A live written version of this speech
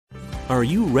Are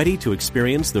you ready to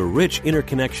experience the rich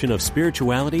interconnection of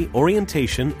spirituality,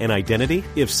 orientation, and identity?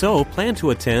 If so, plan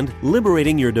to attend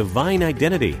Liberating Your Divine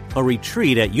Identity, a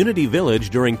retreat at Unity Village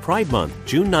during Pride Month,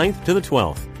 June 9th to the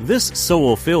 12th. This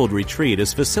soul-filled retreat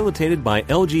is facilitated by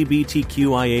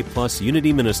LGBTQIA+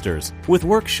 Unity ministers, with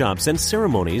workshops and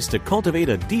ceremonies to cultivate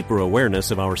a deeper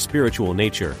awareness of our spiritual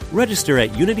nature. Register at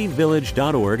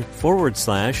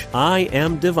unityvillage.org/I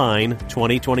Am Divine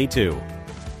 2022.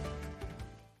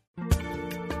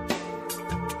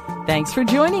 Thanks for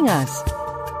joining us.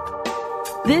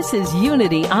 This is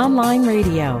Unity Online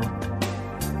Radio,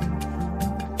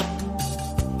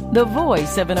 the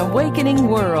voice of an awakening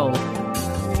world.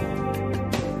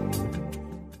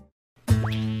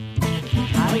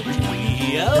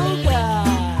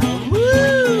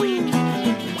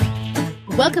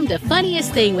 Welcome to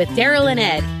Funniest Thing with Daryl and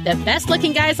Ed, the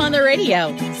best-looking guys on the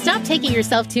radio. Stop taking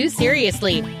yourself too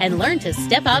seriously and learn to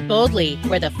step out boldly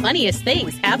where the funniest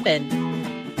things happen.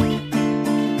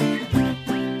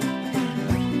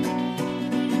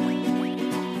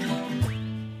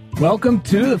 Welcome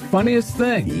to The Funniest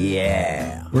Thing.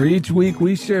 Yeah. Where each week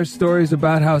we share stories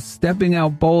about how stepping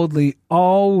out boldly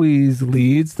always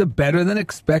leads to better than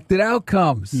expected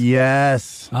outcomes.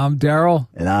 Yes. I'm Daryl.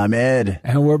 And I'm Ed.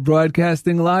 And we're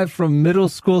broadcasting live from Middle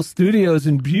School Studios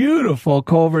in beautiful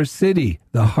Culver City,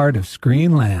 the heart of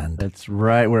Screenland. That's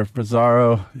right, where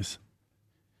Pizarro is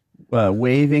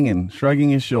waving and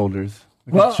shrugging his shoulders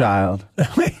like a child.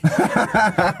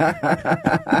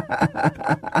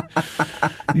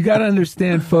 You got to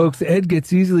understand, folks, Ed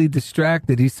gets easily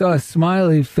distracted. He saw a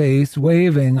smiley face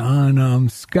waving on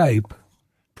Skype.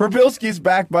 Probilski's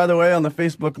back, by the way, on the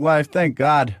Facebook Live. Thank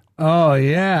God. Oh,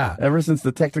 yeah. Ever since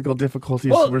the technical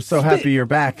difficulties, we're so happy you're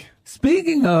back.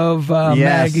 Speaking of Yes.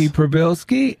 Maggie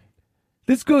Probilski,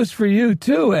 this goes for you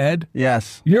too, Ed.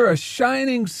 Yes. You're a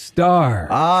shining star.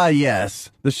 Ah,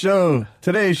 yes.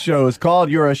 Today's show is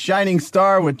called You're a Shining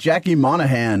Star with Jackie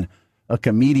Monahan, a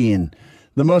comedian.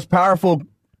 The most powerful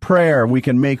prayer we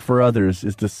can make for others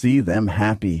is to see them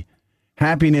happy.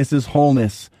 Happiness is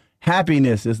wholeness.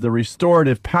 Happiness is the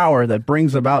restorative power that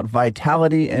brings about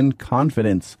vitality and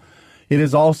confidence. It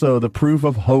is also the proof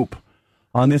of hope.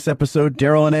 On this episode,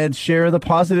 Daryl and Ed share the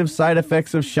positive side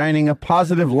effects of shining a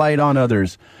positive light on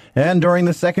others. And during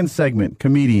the second segment,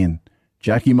 comedian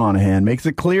Jackie Monahan makes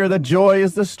it clear that joy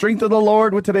is the strength of the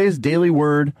Lord with today's daily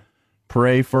word,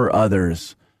 pray for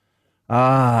others.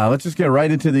 Let's just get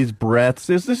right into these breaths.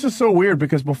 This is so weird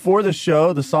because before the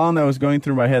show, the song that was going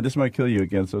through my head, this might kill you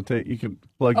again, so you can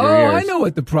plug your ears. Oh, I know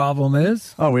what the problem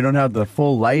is. Oh, we don't have the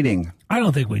full lighting. I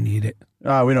don't think we need it.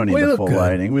 Oh, we don't need the full good.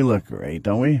 lighting. We look great,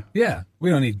 don't we? Yeah, we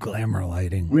don't need glamour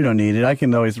lighting. We don't need it. I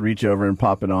can always reach over and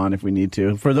pop it on if we need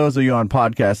to. For those of you on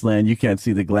podcast land, you can't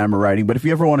see the glamour writing, but if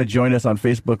you ever want to join us on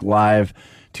Facebook Live,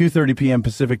 2:30 p.m.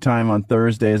 Pacific time on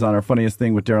Thursdays on our Funniest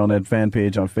Thing with Daryl and Ed fan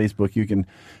page on Facebook, you can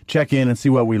check in and see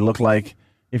what we look like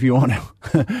if you want to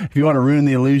if you want to ruin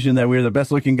the illusion that we're the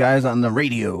best looking guys on the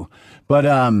radio. But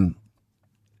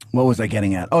what was I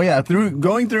getting at? Oh yeah,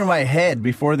 going through my head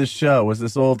before the show was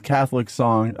this old Catholic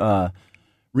song,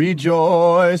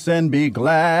 Rejoice and be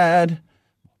glad,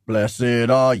 blessed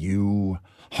are you,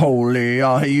 holy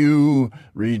are you,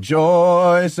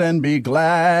 rejoice and be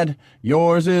glad,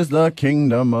 yours is the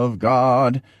kingdom of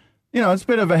God. You know, it's a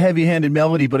bit of a heavy-handed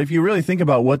melody, but if you really think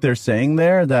about what they're saying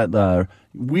there, that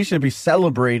we should be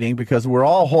celebrating because we're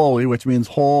all holy, which means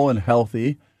whole and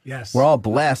healthy. Yes. We're all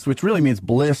blessed, which really means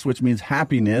bliss, which means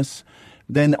happiness.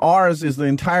 Then ours is the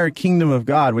entire kingdom of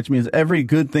God, which means every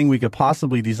good thing we could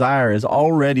possibly desire is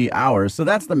already ours. So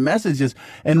that's the message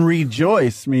and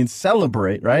rejoice means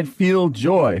celebrate, right? Feel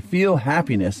joy, feel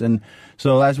happiness. And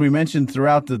so as we mentioned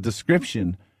throughout the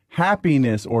description,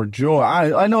 happiness or joy.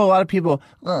 I know a lot of people,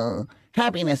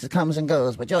 happiness comes and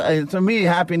goes, but joy, to me,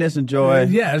 happiness and joy.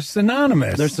 Yeah, it's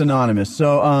synonymous. They're synonymous.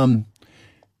 So,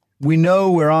 we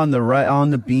know we're on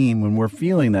the beam when we're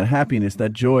feeling that happiness,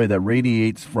 that joy that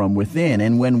radiates from within.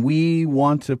 And when we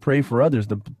want to pray for others,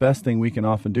 the best thing we can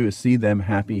often do is see them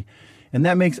happy. And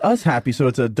that makes us happy. So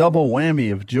it's a double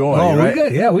whammy of joy,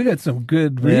 right? We got some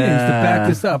good readings to back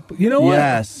this up. You know what?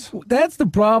 Yes. That's the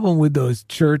problem with those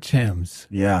church hymns.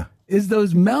 Yeah. Is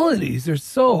those melodies are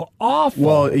so awful.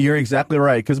 Well, you're exactly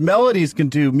right. Because music can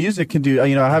do,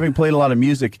 having played a lot of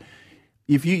music,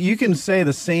 if you can say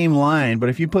the same line, but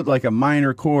if you put like a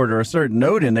minor chord or a certain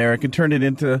note in there, it can turn it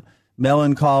into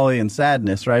melancholy and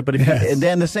sadness, right? But and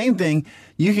then the same thing,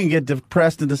 you can get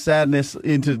depressed into sadness,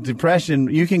 into depression.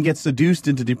 You can get seduced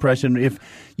into depression if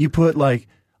you put like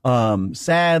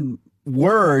sad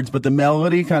words, but the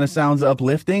melody kind of sounds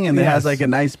uplifting and it has like a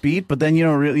nice beat. But then you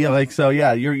don't really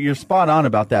you're spot on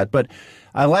about that. But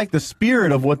I like the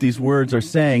spirit of what these words are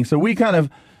saying. So we kind of,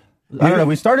 I don't know,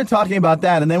 we started talking about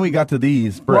that, and then we got to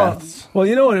these breaths. Well,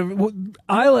 you know what?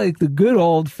 I like the good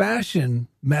old-fashioned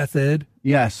method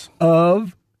Yes.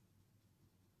 of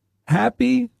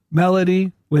happy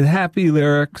melody with happy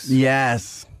lyrics.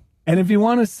 Yes. And if you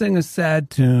want to sing a sad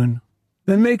tune,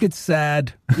 then make it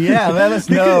sad. Yeah, let us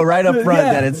know right up front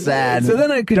that it's sad. So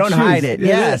then I could Don't choose. hide it.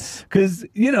 Yes. Because,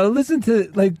 listen to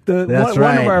like That's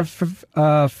one of right.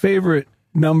 our favorite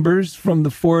numbers from the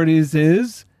 40s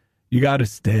is "You Gotta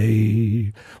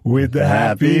Stay with the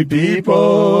Happy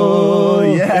People."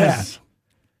 Yes.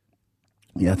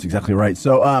 Yeah, that's exactly right.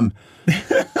 So,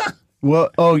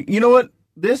 well, you know what?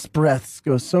 This breath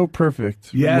goes so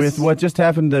perfect with what just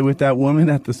happened with that woman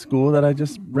at the school that I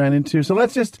just ran into. So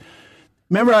let's just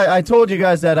remember, I told you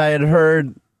guys that I had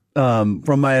heard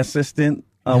from my assistant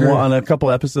on a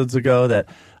couple episodes ago that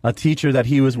a teacher that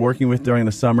he was working with during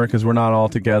the summer, because we're not all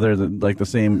together with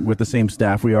the same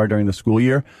staff we are during the school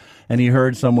year. And he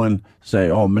heard someone say,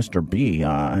 "Oh, Mr. B,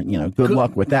 good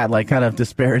luck with that," like kind of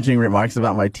disparaging remarks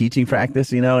about my teaching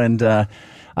practice, and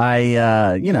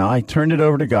I turned it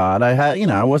over to God.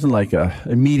 I wasn't like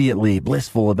immediately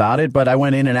blissful about it, but I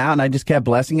went in and out and I just kept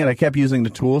blessing it. I kept using the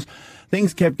tools.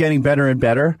 Things kept getting better and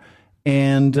better.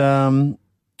 And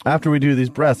after we do these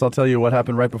breaths, I'll tell you what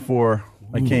happened right before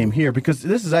I came here, because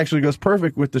this actually goes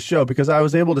perfect with the show, because I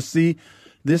was able to see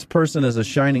this person as a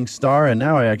shining star, and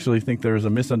now I actually think there was a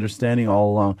misunderstanding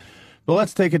all along. But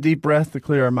let's take a deep breath to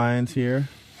clear our minds here.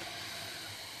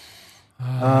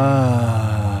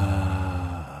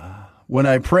 When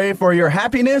I pray for your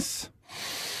happiness,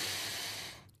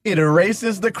 it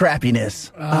erases the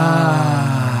crappiness.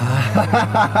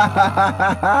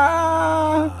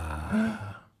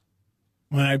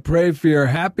 When I pray for your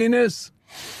happiness,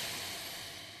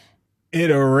 it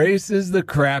erases the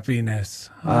crappiness.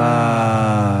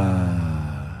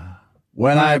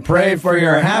 When I pray for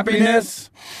your happiness,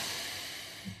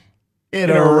 it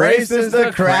erases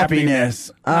the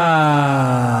crappiness.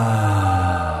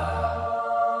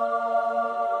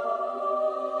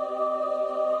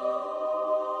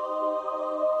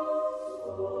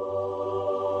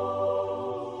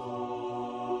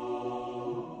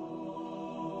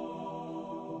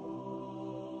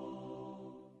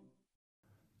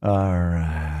 All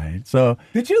right. So,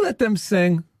 Did you let them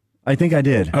sing? I think I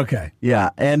did. Okay.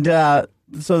 Yeah. And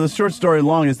so the short story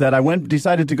long is that I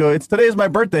decided to go. Today is my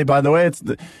birthday, by the way.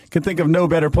 Can think of no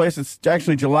better place. It's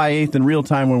actually July 8th in real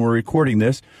time when we're recording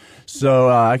this.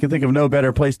 So I can think of no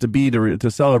better place to be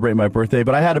to celebrate my birthday.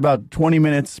 But I had about 20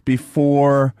 minutes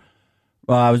before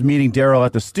I was meeting Daryl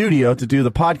at the studio to do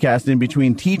the podcast in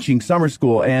between teaching summer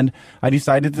school. And I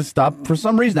decided to stop for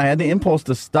some reason. I had the impulse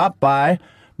to stop by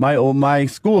my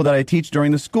school that I teach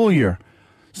during the school year.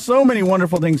 So many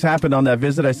wonderful things happened on that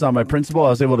visit. I saw my principal. I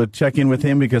was able to check in with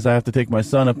him because I have to take my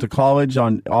son up to college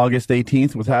on August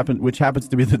 18th, which happens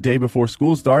to be the day before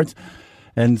school starts.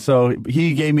 And so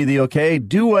he gave me the okay.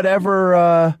 Do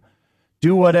whatever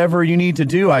you need to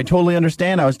do. I totally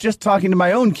understand. I was just talking to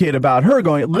my own kid about her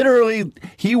going. Literally,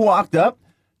 he walked up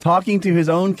talking to his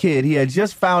own kid. He had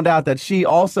just found out that she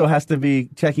also has to be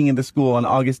checking into school on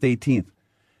August 18th.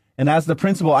 And as the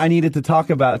principal, I needed to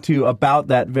talk about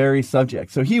that very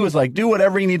subject. So he was like, do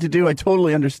whatever you need to do. I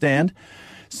totally understand.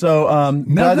 So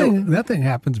nothing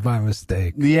happens by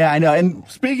mistake. Yeah, I know. And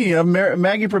speaking of,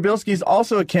 Maggie Probilski is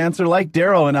also a Cancer, like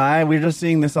Daryl and I. We're just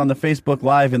seeing this on the Facebook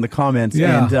Live in the comments.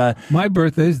 Yeah. And my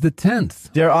birthday is the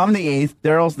 10th. I'm the 8th.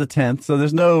 Daryl's the 10th. So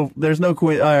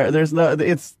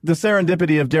it's the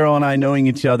serendipity of Daryl and I knowing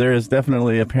each other is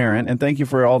definitely apparent. And thank you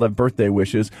for all the birthday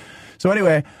wishes. So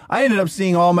anyway, I ended up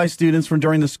seeing all my students from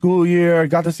during the school year. I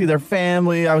got to see their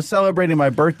family. I was celebrating my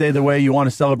birthday the way you want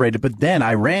to celebrate it. But then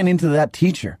I ran into that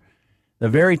teacher, the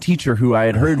very teacher who I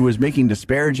had heard was making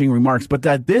disparaging remarks. But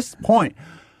at this point,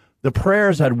 the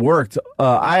prayers had worked.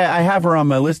 I have her on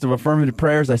my list of affirmative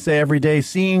prayers I say every day.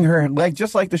 Seeing her,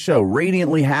 just like the show,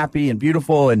 radiantly happy and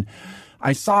beautiful. And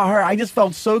I saw her. I just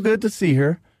felt so good to see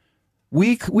her.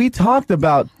 We talked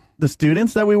about the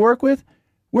students that we work with.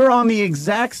 We're on the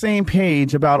exact same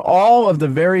page about all of the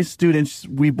very students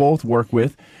we both work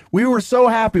with. We were so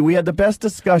happy. We had the best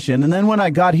discussion. And then when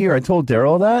I got here, I told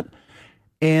Daryl that.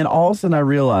 And all of a sudden I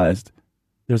realized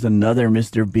there's another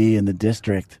Mr. B in the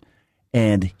district.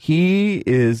 And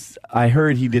I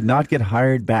heard he did not get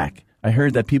hired back. I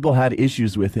heard that people had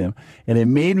issues with him. And it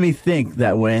made me think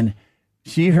that when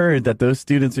She heard that those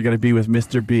students are going to be with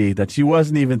Mr. B, that she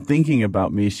wasn't even thinking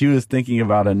about me. She was thinking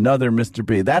about another Mr.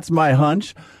 B. That's my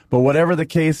hunch. But whatever the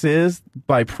case is,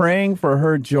 by praying for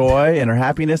her joy and her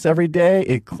happiness every day,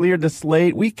 it cleared the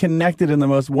slate. We connected in the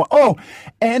most... Oh,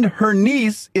 and her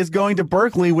niece is going to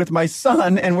Berkeley with my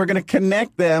son, and we're going to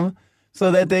connect them so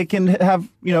that they can have,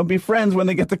 be friends when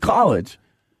they get to college.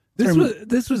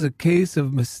 This was a case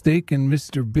of mistaken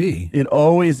Mr. B. It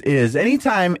always is.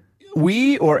 Anytime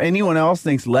we or anyone else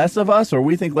thinks less of us or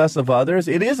we think less of others,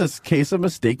 it is a case of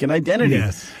mistaken identity.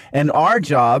 Yes. And our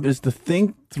job is to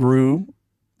think through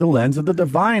the lens of the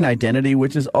divine identity,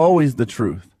 which is always the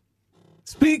truth.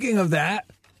 Speaking of that,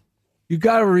 you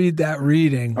got to read that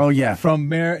reading. Oh, yeah. From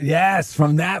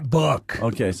that book.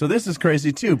 Okay, so this is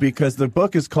crazy, too, because the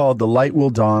book is called The Light Will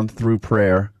Dawn Through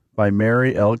Prayer by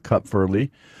Mary L. Kupferle.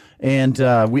 And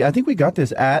I think we got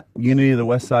this at Unity of the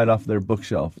West Side off their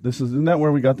bookshelf. Isn't that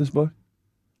where we got this book?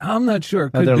 I'm not sure.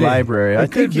 At their library. I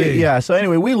think, yeah. So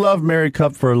anyway, we love Mary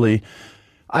Kupferle.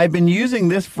 I've been using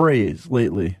this phrase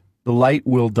lately. The light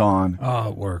will dawn. Oh,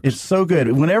 it works. It's so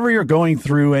good. Whenever you're going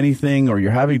through anything or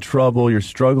you're having trouble, you're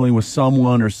struggling with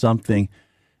someone or something,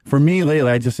 for me lately,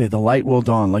 I just say the light will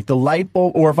dawn. Like the light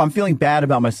bulb, or if I'm feeling bad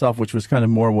about myself, which was kind of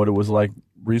more what it was like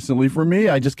recently for me,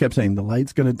 I just kept saying the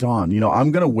light's going to dawn.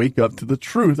 I'm going to wake up to the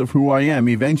truth of who I am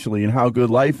eventually and how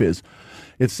good life is.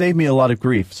 It saved me a lot of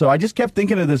grief. So I just kept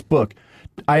thinking of this book.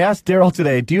 I asked Daryl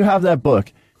today, do you have that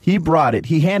book? He brought it.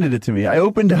 He handed it to me. I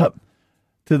opened up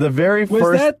to the very first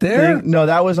Was that there? thing. No,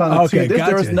 that was on the Okay,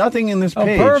 There was nothing in this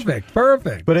page. Oh,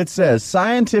 perfect. But it says,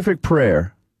 scientific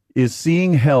prayer is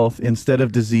seeing health instead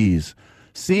of disease,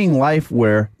 seeing life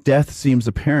where death seems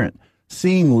apparent,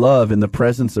 seeing love in the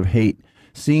presence of hate,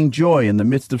 seeing joy in the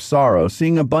midst of sorrow,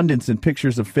 seeing abundance in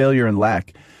pictures of failure and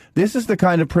lack. This is the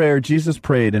kind of prayer Jesus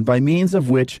prayed, and by means of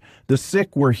which the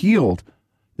sick were healed,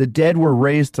 the dead were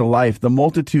raised to life, the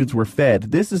multitudes were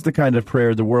fed. This is the kind of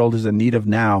prayer the world is in need of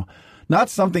now. Not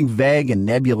something vague and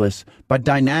nebulous, but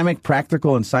dynamic,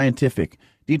 practical, and scientific.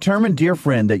 Determine, dear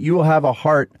friend, that you will have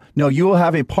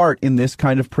a part in this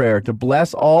kind of prayer to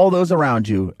bless all those around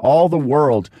you, all the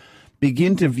world.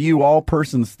 Begin to view all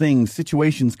persons, things,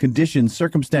 situations, conditions,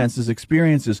 circumstances,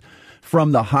 experiences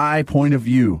from the high point of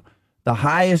view, the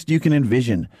highest you can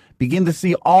envision. Begin to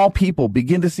see all people.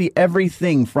 Begin to see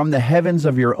everything from the heavens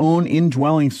of your own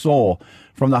indwelling soul,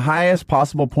 from the highest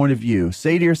possible point of view.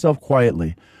 Say to yourself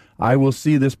quietly, I will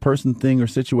see this person, thing, or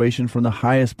situation from the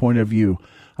highest point of view.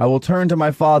 I will turn to my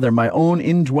Father, my own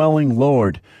indwelling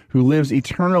Lord, who lives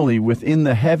eternally within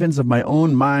the heavens of my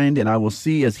own mind, and I will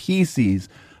see as he sees.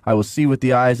 I will see with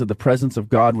the eyes of the presence of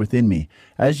God within me.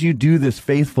 As you do this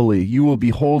faithfully, you will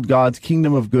behold God's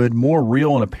kingdom of good more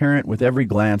real and apparent with every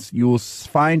glance. You will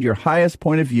find your highest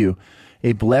point of view,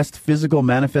 a blessed physical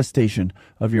manifestation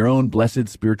of your own blessed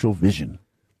spiritual vision.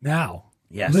 Now,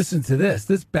 yes. Listen to this.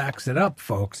 This backs it up,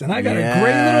 folks. And I got a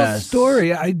great little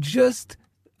story I just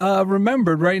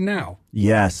remembered right now.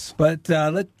 Yes. But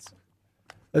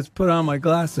let's put on my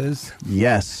glasses.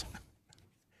 Yes.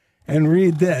 And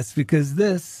read this, because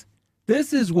this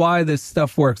is why this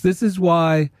stuff works. This is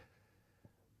why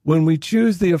when we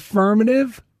choose the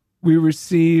affirmative, we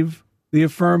receive the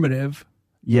affirmative.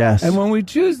 Yes. And when we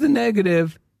choose the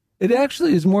negative, it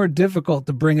actually is more difficult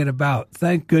to bring it about.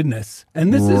 Thank goodness.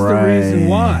 And this is the reason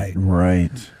why.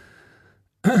 Right.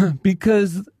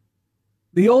 Because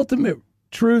the ultimate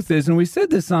truth is, and we said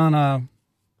this on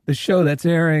the show that's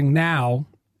airing now,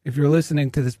 if you're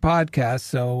listening to this podcast,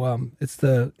 so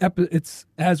it's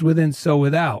As Within, So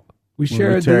Without. We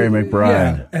shared Terry McBride.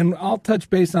 Yeah, and I'll touch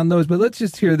base on those, but let's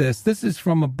just hear this. This is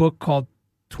from a book called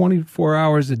 24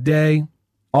 Hours a Day.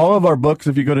 All of our books,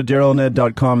 if you go to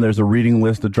DarylNed.com, there's a reading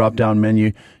list, a drop-down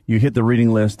menu. You hit the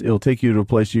reading list. It'll take you to a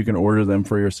place you can order them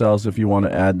for yourselves if you want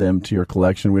to add them to your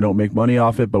collection. We don't make money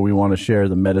off it, but we want to share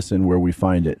the medicine where we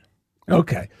find it.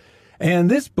 Okay.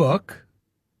 And this book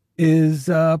is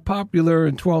popular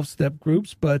in 12-step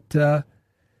groups, but,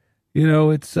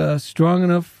 it's strong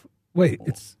enough. Wait,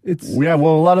 it's yeah.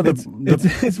 Well, a lot of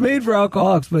it's made for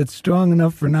alcoholics, but it's strong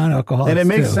enough for non-alcoholics. And it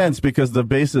makes too. sense because the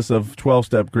basis of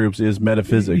 12-step groups is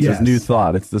metaphysics, Yes. it's new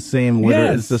thought. It's the same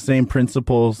Yes. It's the same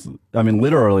principles. I mean,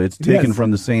 literally, it's taken Yes.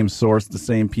 from the same source, the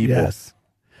same people. Yes.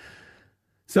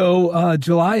 So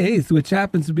July 8th, which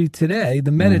happens to be today,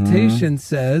 the meditation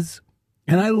says,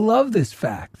 and I love this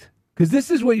fact because this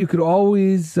is what you could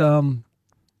always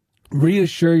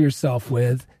reassure yourself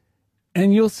with,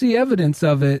 and you'll see evidence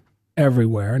of it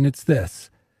everywhere, and it's this.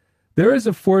 There is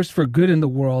a force for good in the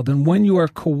world, and when you are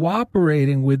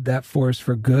cooperating with that force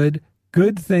for good,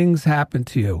 good things happen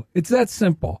to you. It's that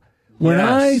simple. When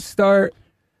I start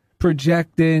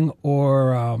projecting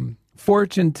or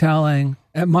fortune telling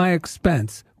at my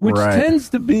expense, which Right. tends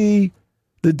to be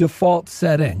the default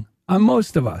setting on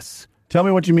most of us. Tell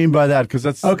me what you mean by that, because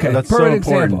that's Okay, that's so perfect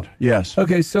important. example. Yes.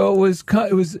 Okay, so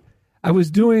I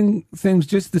was doing things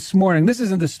just this morning. This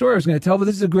isn't the story I was going to tell, but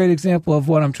this is a great example of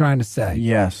what I'm trying to say.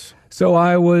 Yes. So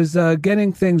I was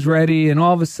getting things ready, and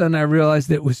all of a sudden I realized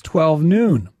it was 12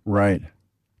 noon. Right.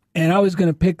 And I was going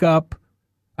to pick up,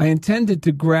 I intended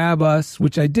to grab us,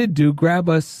 which I did do, grab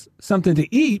us something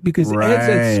to eat because Right.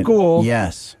 Ed's at school.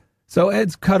 Yes. So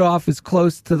Ed's cutoff is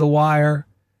close to the wire.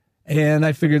 And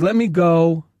I figured, let me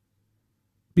go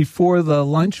before the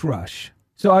lunch rush.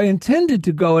 So I intended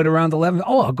to go at around 11.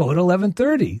 Oh, I'll go at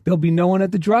 11:30. There'll be no one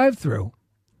at the drive-thru.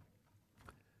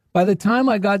 By the time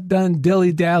I got done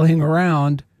dilly-dallying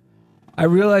around, I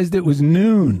realized it was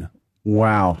noon.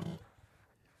 Wow.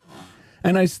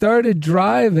 And I started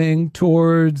driving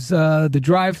towards the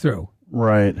drive-thru.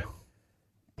 Right.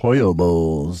 Pollo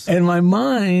bowls. And my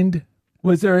mind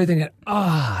was already thinking,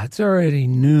 it's already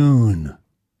noon,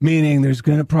 meaning there's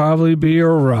going to probably be a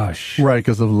rush. Right,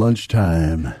 because of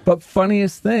lunchtime. But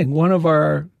funniest thing, one of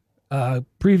our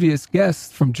previous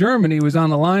guests from Germany was on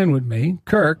the line with me,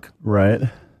 Kirk. Right.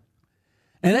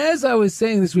 And as I was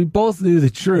saying this, we both knew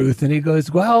the truth. And he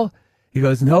goes,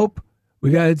 nope, we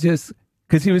got to just,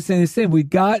 because he was saying the same, we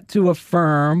got to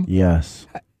affirm Yes.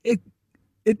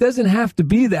 it doesn't have to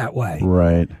be that way.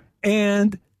 Right.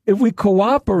 And if we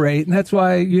cooperate, and that's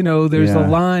why, there's Yeah. a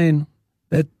line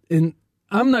that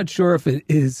I'm not sure if it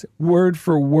is word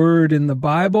for word in the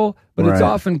Bible, but it's Right.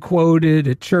 often quoted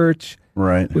at church,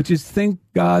 Right. which is think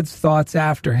God's thoughts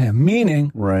after him,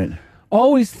 meaning Right.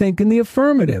 always think in the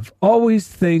affirmative, always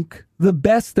think the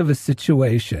best of a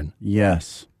situation,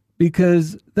 Yes.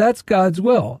 because that's God's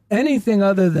will. Anything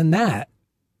other than that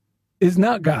is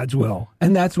not God's will,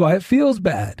 and that's why it feels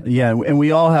bad. Yeah, and we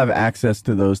all have access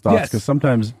to those thoughts Yes. because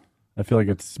sometimes I feel like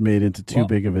it's made into too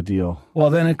big of a deal.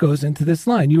 Well, then it goes into this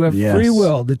line. You have Yes. free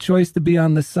will, the choice to be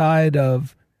on the side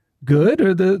of good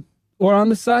or on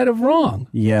the side of wrong.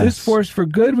 Yes. This force for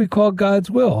good we call God's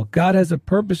will. God has a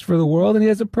purpose for the world, and he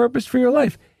has a purpose for your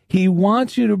life. He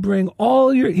wants to bring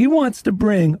all your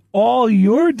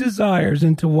desires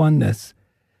into oneness.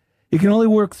 He can only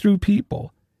work through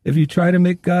people. If you try to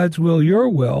make God's will your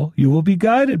will, you will be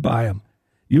guided by him.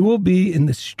 You will be in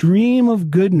the stream of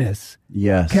goodness,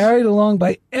 Yes. carried along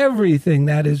by everything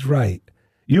that is right.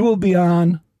 You will be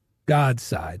on God's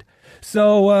side.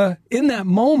 So in that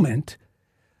moment,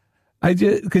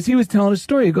 because he was telling a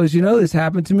story, he goes, this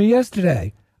happened to me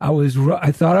yesterday.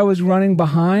 I thought I was running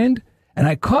behind, and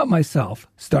I caught myself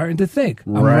starting to think,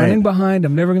 I'm Right. running behind.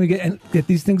 I'm never going to get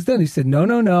these things done. He said,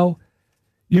 no.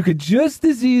 You could just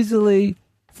as easily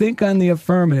think on the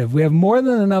affirmative. We have more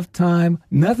than enough time.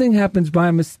 Nothing happens by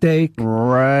mistake.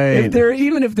 Right.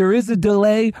 Even if there is a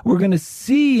delay, we're going to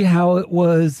see how it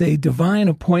was a divine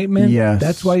appointment. Yes.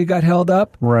 That's why you got held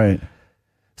up. Right.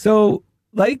 So,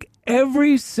 like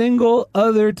every single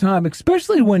other time,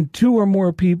 especially when two or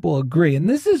more people agree, and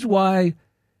this is why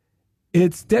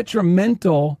it's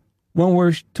detrimental when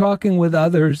we're talking with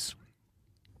others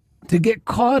to get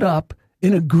caught up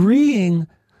in agreeing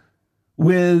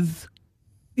with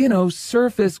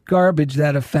surface garbage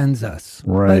that offends us.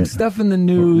 Right. Like stuff in the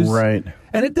news. Right.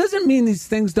 And it doesn't mean these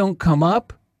things don't come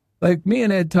up. Like me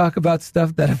and Ed talk about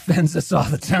stuff that offends us all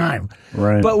the time.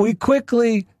 Right. But we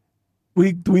quickly,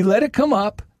 we let it come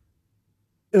up.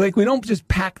 Like we don't just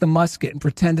pack the musket and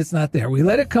pretend it's not there. We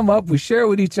let it come up. We share it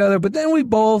with each other. But then we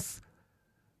both,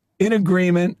 in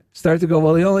agreement, start to go,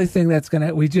 well, the only thing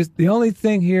the only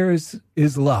thing here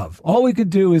is love. All we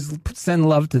could do is send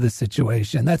love to the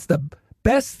situation. That's the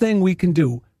best thing we can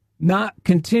do, not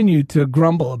continue to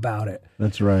grumble about it.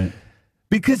 That's right.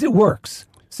 Because it works.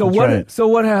 So That's what right. So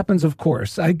what happens, of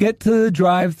course? I get to the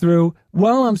drive-thru.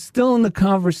 Well, I'm still in the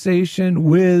conversation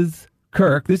with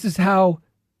Kirk. This is how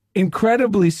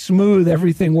incredibly smooth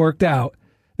everything worked out.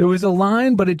 There was a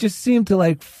line, but it just seemed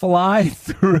to fly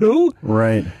through.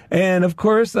 Right. And of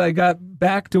course, I got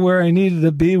back to where I needed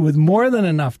to be with more than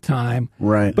enough time.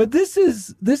 Right. But this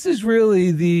is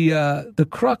really the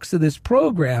crux of this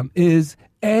program is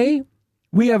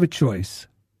we have a choice,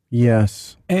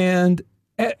 Yes. and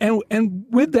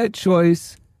with that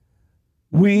choice,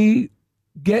 we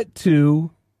get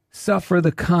to suffer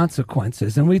the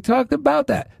consequences, and we talked about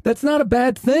that. That's not a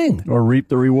bad thing. Or reap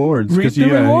the rewards. Reap 'Cause the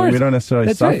rewards. We don't necessarily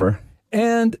That's suffer. right.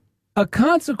 And a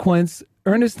consequence,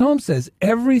 Ernest Holmes says,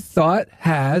 every thought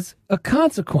has a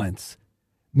consequence.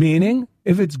 Meaning,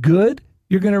 if it's good,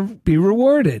 you're going to be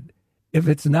rewarded. If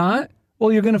it's not,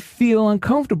 well, you're going to feel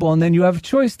uncomfortable, and then you have a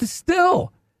choice to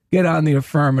still get on the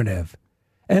affirmative.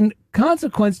 And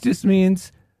consequence just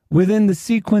means within the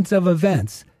sequence of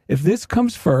events. If this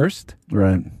comes first,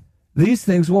 Right. these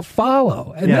things will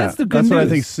follow. And that's the good That's news. what I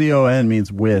think CON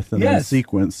means with, and then Yes.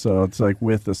 sequence. So it's like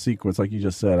with the sequence, like you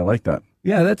just said. I like that.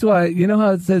 Yeah, that's why, you know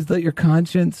how it says let your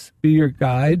conscience be your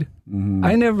guide?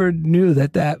 I never knew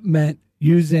that meant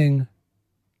using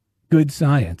good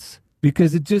science,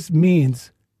 because it just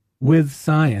means with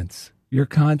science, your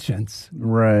conscience.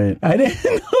 Right. I didn't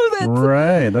know that.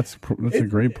 Right. That's a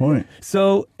great point.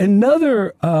 So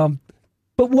another,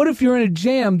 but what if you're in a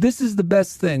jam? This is the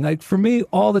best thing. Like for me,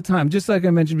 all the time, just like I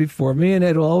mentioned before, me and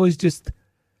Ed will always just,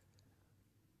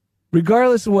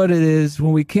 regardless of what it is,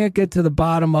 when we can't get to the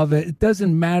bottom of it, it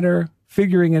doesn't matter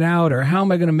figuring it out or how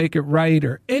am I going to make it right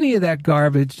or any of that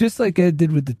garbage, just like Ed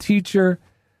did with the teacher.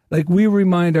 Like we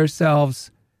remind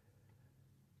ourselves,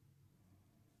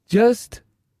 just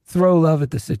throw love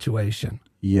at the situation.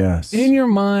 Yes. In your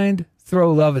mind,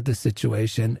 throw love at the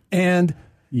situation. And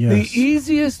Yes. the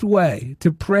easiest way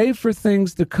to pray for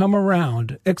things to come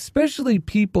around, especially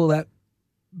people that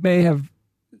may have,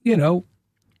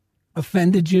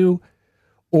 offended you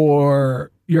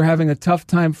or you're having a tough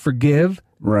time forgive,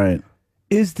 Right.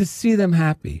 is to see them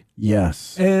happy.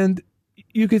 Yes. And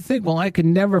you could think, well, I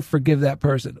can never forgive that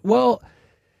person. Well,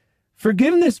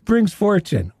 forgiveness brings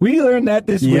fortune. We learned that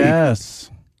this week. Yes.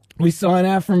 We saw an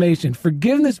affirmation.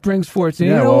 Forgiveness brings fortune.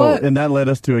 Yeah, you know what? and that led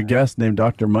us to a guest named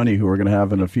Dr. Money, who we're going to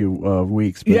have in a few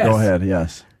weeks. But Yes. go ahead.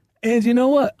 Yes. And you know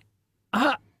what?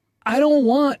 I don't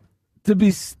want to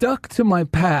be stuck to my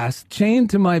past,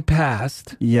 chained to my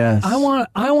past. Yes. I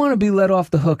want to be let off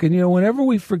the hook. And whenever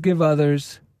we forgive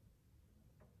others,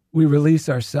 we release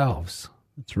ourselves.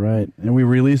 That's right. And we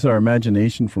release our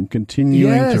imagination from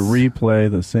continuing Yes. to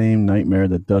replay the same nightmare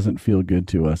that doesn't feel good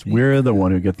to us. We're the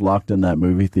one who gets locked in that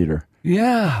movie theater.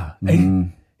 Yeah.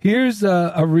 Hey, here's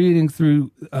a reading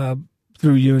through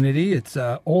Unity. It's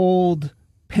an old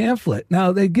pamphlet.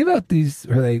 Now they give out these,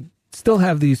 or they still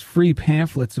have these free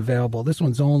pamphlets available. This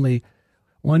one's only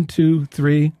 1, 2,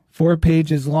 3, 4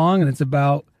 pages long, and it's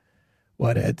about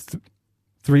it's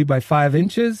 3 by 5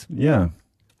 inches. Yeah.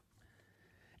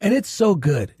 And it's so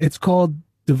good. It's called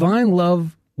Divine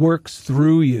Love Works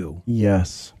Through You.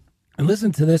 Yes. And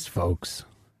listen to this, folks.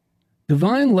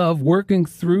 Divine love working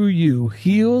through you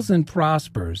heals and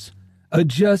prospers,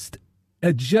 adjusts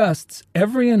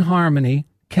every inharmony,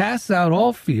 casts out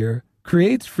all fear,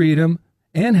 creates freedom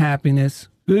and happiness,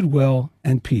 goodwill,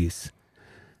 and peace.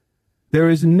 There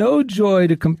is no joy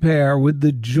to compare with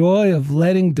the joy of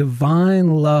letting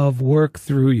divine love work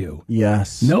through you.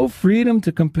 Yes. No freedom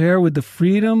to compare with the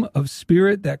freedom of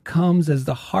spirit that comes as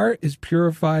the heart is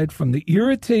purified from the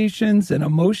irritations and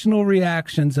emotional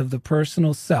reactions of the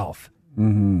personal self.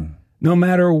 Mm-hmm. No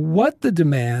matter what the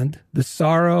demand, the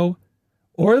sorrow,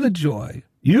 or the joy,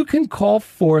 you can call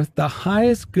forth the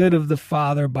highest good of the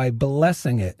Father by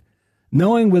blessing it,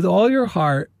 knowing with all your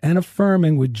heart and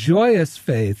affirming with joyous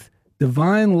faith,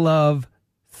 divine love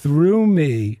through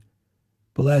me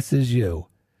blesses you.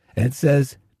 And it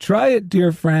says, try it,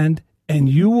 dear friend, and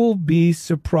you will be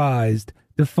surprised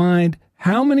to find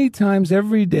how many times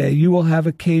every day you will have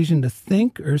occasion to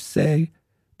think or say,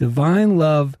 divine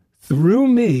love through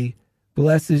me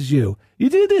blesses you. You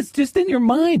do this just in your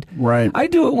mind. Right. I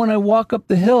do it when I walk up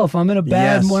the hill. If I'm in a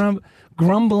bad, Yes. when I'm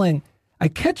grumbling, I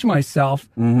catch myself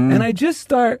and I just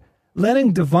start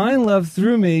letting divine love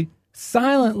through me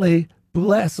silently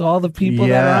bless all the people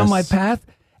that are on my Yes. path.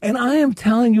 And I am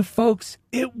telling you, folks,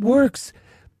 it works.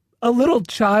 A little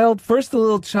child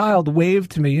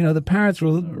waved to me. The parents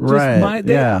were just Right,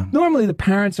 yeah. Normally the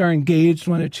parents are engaged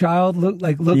when a child looks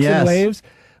Yes. and waves.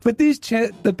 But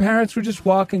the parents were just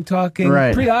walking, talking,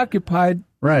 Right. preoccupied,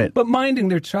 Right. but minding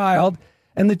their child.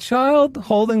 And the child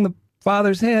holding the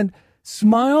father's hand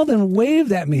smiled and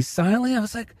waved at me silently. I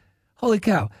was like, holy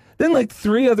cow. Then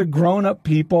 3 other grown-up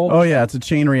people Oh, yeah. It's a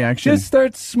chain reaction. just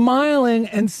start smiling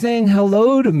and saying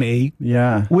hello to me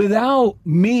yeah. without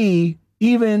me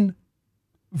even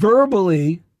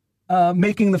verbally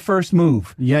making the first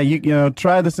move. Yeah. You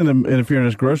try this if you're in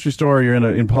a grocery store or you're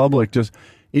in public, just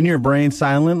in your brain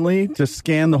silently, just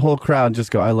scan the whole crowd.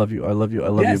 Just go, I love you. I love you. I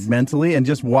love Yes. you mentally, and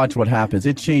just watch what happens.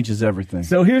 It changes everything.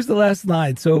 So here's the last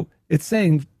line. So it's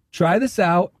saying, try this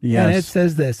out. Yes. And it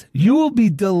says this, you will be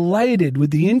delighted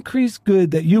with the increased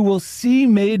good that you will see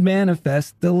made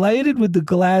manifest, delighted with the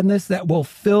gladness that will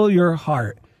fill your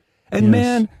heart. And Yes.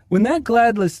 man, when that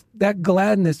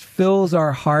gladness fills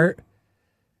our heart,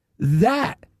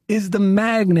 that is the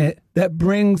magnet that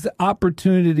brings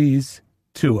opportunities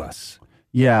to us.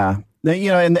 Yeah.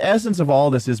 And the essence of all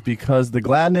this is because the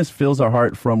gladness fills our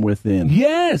heart from within.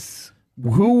 Yes.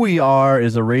 Who we are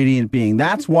is a radiant being.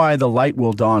 That's why the light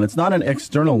will dawn. It's not an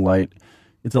external light.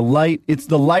 It's a light. It's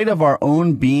the light of our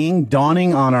own being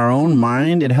dawning on our own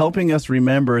mind and helping us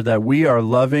remember that we are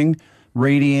loving,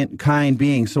 radiant, kind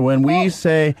beings. So when we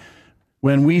say,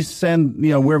 when we send,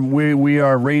 we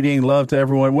are radiating love to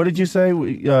everyone. What did you say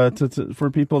for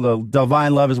people? The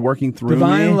divine love is working through me.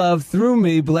 Divine love through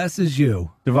me blesses you.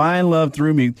 Divine love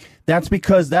through me. That's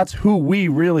because that's who we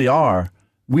really are.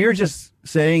 We're just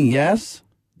saying yes,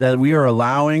 that we are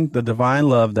allowing the divine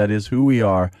love that is who we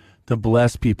are to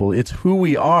bless people. It's who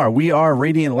we are. We are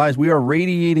radiant lights. We are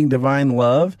radiating divine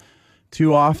love.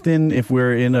 Too often, if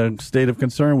we're in a state of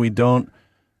concern, we don't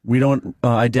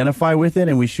identify with it,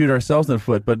 and we shoot ourselves in the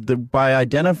foot. But by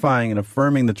identifying and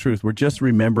affirming the truth, we're just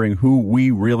remembering who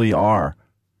we really are.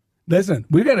 Listen,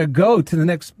 we got to go to the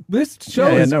next. This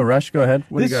show no rush. Go ahead.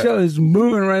 This show is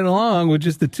moving right along with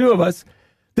just the two of us.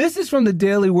 This is from the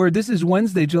Daily Word. This is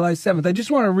Wednesday, July 7th. I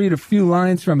just want to read a few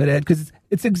lines from it, Ed, because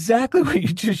it's exactly what you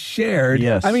just shared.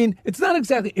 Yes. I mean, it's not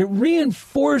exactly. It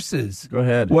reinforces Go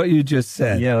ahead. what you just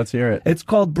said. Yeah, let's hear it. It's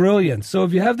called Brilliance. So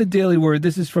if you have the Daily Word,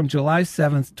 this is from July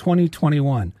 7th,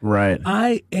 2021. Right.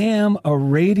 I am a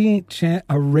radiant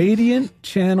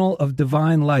channel of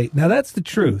divine light. Now, that's the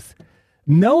truth.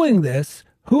 Knowing this,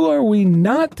 who are we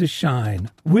not to shine?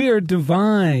 We are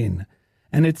divine.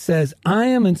 And it says, I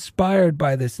am inspired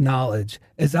by this knowledge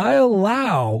as I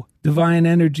allow divine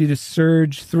energy to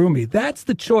surge through me. That's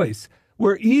the choice.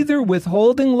 We're either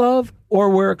withholding love or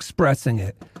we're expressing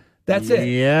it. That's it.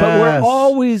 Yes. But we're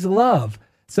always love.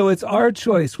 So it's our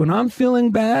choice. When I'm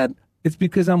feeling bad, it's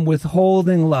because I'm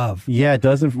withholding love. Yeah, it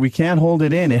doesn't. We can't hold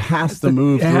it in. It has to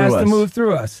move through us. It has to move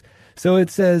through us. So it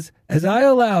says, as I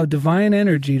allow divine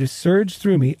energy to surge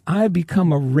through me, I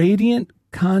become a radiant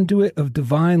conduit of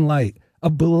divine light,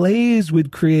 ablaze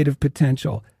with creative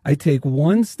potential. I take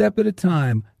one step at a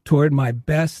time toward my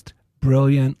best,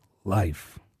 brilliant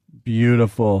life.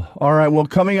 Beautiful. All right, well,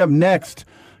 coming up next,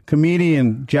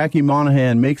 comedian Jackie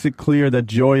Monahan makes it clear that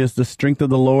joy is the strength of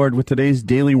the Lord with today's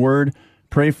Daily Word,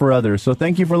 Pray for Others. So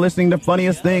thank you for listening to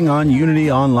Funniest Thing on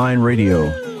Unity Online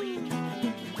Radio.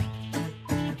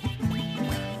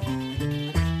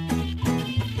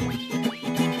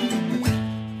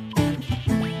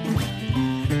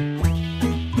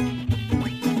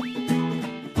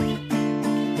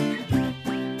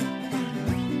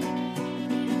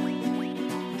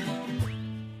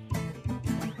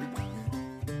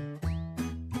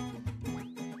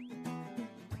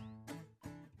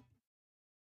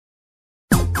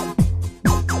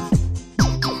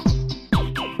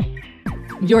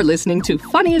 You're listening to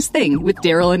Funniest Thing with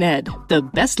Daryl and Ed, the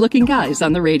best-looking guys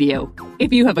on the radio.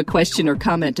 If you have a question or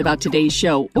comment about today's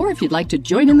show, or if you'd like to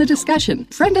join in the discussion,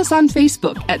 friend us on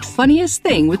Facebook at Funniest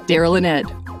Thing with Daryl and Ed,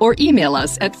 or email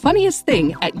us at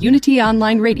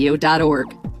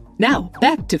funniestthing@unityonlineradio.org. Now,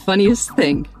 back to Funniest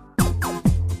Thing.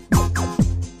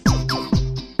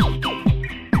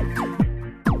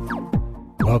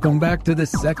 Welcome back to the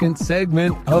second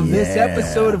segment of this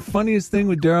episode of Funniest Thing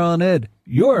with Daryl and Ed.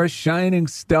 You're a shining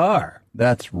star.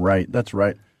 That's right. That's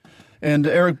right. And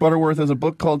Eric Butterworth has a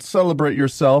book called Celebrate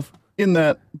Yourself. In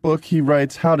that book, he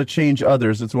writes How to Change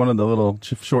Others. It's one of the little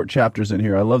short chapters in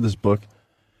here. I love this book.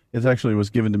 It actually was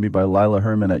given to me by Lila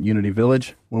Herman at Unity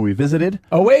Village when we visited.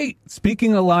 Oh, wait.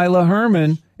 Speaking of Lila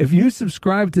Herman, if you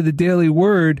subscribe to the Daily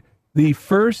Word, the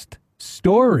first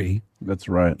story... That's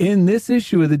right. in this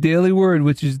issue of the Daily Word,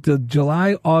 which is the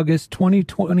July-August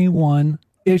 2021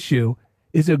 issue,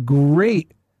 is a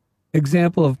great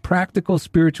example of practical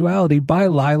spirituality by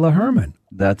Lila Herman.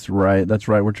 That's right. That's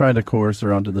right. We're trying to coerce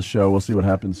her onto the show. We'll see what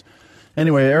happens.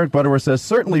 Anyway, Eric Butterworth says,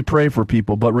 certainly pray for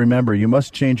people, but remember, you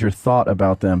must change your thought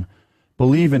about them.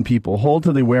 Believe in people. Hold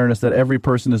to the awareness that every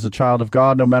person is a child of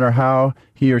God, no matter how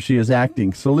he or she is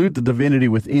acting. Salute the divinity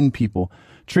within people.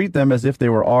 Treat them as if they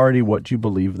were already what you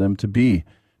believe them to be.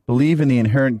 Believe in the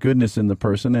inherent goodness in the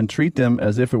person and treat them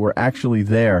as if it were actually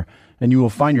there, and you will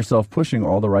find yourself pushing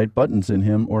all the right buttons in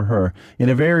him or her. In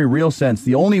a very real sense,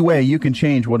 the only way you can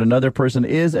change what another person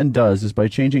is and does is by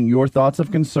changing your thoughts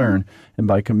of concern and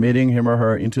by committing him or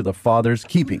her into the Father's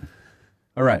keeping.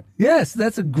 All right. Yes,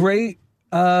 that's a great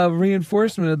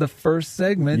reinforcement of the first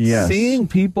segment. Yes. Seeing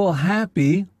people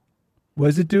happy. What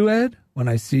does it do, Ed? When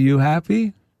I see you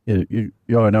happy?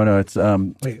 No, it's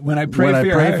Wait, when I pray, when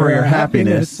for, I pray for your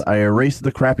happiness, I erase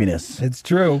the crappiness. It's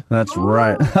true. That's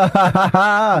right.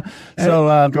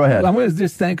 So go ahead. I'm going to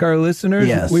just thank our listeners.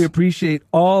 Yes. We appreciate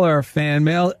all our fan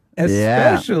mail,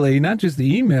 especially not just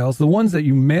the emails, the ones that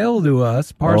you mail to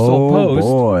us, parcel post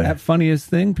boy. at Funniest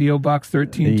Thing, P.O. Box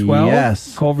 1312,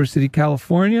 Yes. Culver City,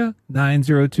 California,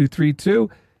 90232.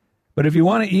 But if you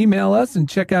want to email us and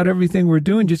check out everything we're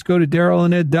doing, just go to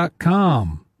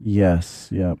DarylandEd.com. Yes,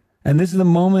 yep. And this is the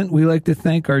moment we like to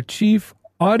thank our chief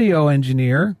audio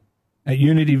engineer at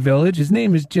Unity Village. His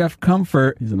name is Jeff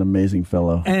Comfort. He's an amazing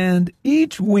fellow. And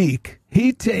each week,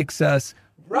 he takes us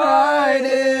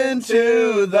right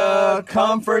into the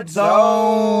comfort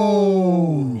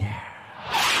zone.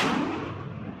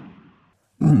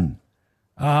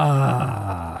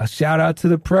 A shout out to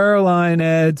the prayer line,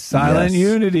 Ed. Silent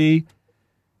Unity.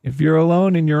 If you're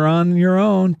alone and you're on your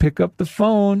own, pick up the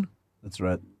phone. That's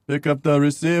right. Pick up the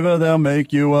receiver, they'll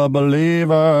make you a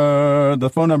believer. The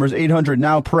phone number is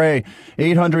 800-NOW-PRAY,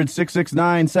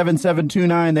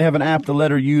 800-669-7729. They have an app, the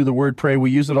letter U, the word pray.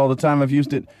 We use it all the time. I've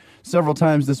used it several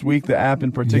times this week, the app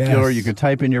in particular. Yes. You can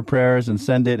type in your prayers and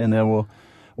send it, and they will,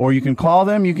 or you can call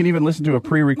them. You can even listen to a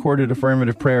pre-recorded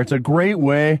affirmative prayer. It's a great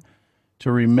way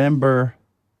to remember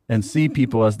and see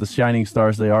people as the shining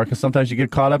stars they are, because sometimes you get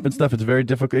caught up in stuff. It's very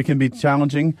difficult. It can be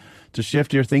challenging to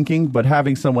shift your thinking, but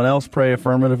having someone else pray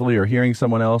affirmatively or hearing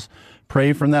someone else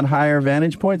pray from that higher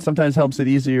vantage point sometimes helps it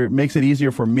easier, makes it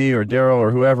easier for me or Daryl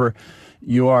or whoever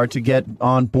you are to get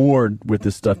on board with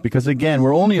this stuff. Because again,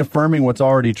 we're only affirming what's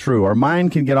already true. Our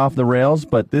mind can get off the rails,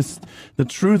 but the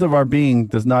truth of our being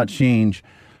does not change.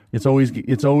 It's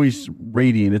always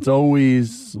radiant. It's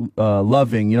always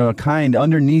loving, kind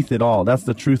underneath it all. That's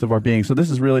the truth of our being. So this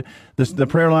is really, the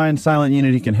prayer line, Silent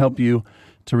Unity, can help you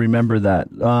to remember that.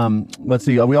 Let's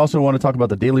see. We also want to talk about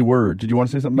the daily word. Did you want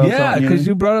to say something about Yeah, because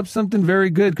you brought up something very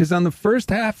good. Because on the first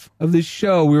half of this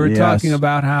show, we were talking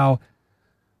about how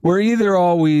we're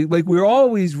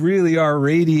always really are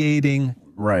radiating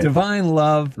divine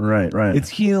love. Right. It's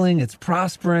healing. It's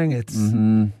prospering.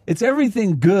 It's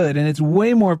everything good, and it's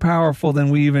way more powerful than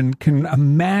we even can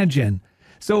imagine.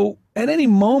 So at any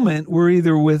moment, we're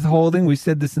either withholding, we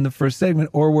said this in the first segment,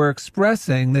 or we're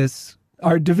expressing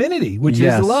our divinity, which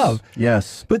is love.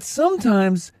 Yes. But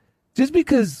sometimes, just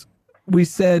because we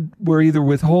said we're either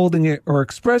withholding it or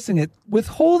expressing it,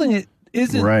 withholding it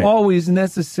isn't always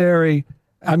necessary.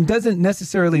 Doesn't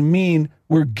necessarily mean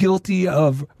we're guilty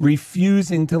of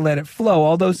refusing to let it flow,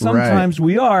 although sometimes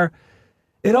we are.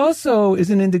 It also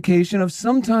is an indication of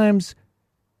sometimes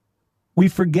we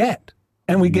forget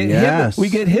and we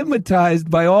get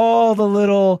hypnotized by all the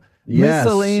little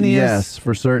miscellaneous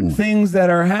for certain things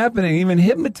that are happening, even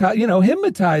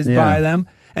hypnotized by them.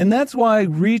 And that's why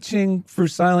reaching for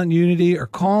Silent Unity or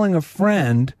calling a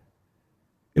friend,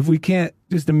 if we can't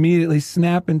just immediately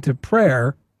snap into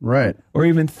prayer, or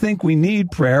even think we need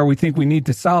prayer, we think we need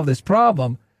to solve this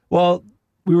problem. Well,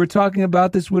 we were talking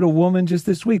about this with a woman just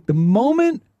this week. The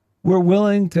moment we're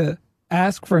willing to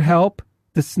ask for help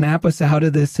to snap us out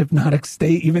of this hypnotic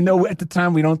state, even though at the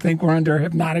time we don't think we're under a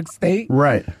hypnotic state,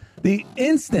 the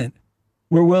instant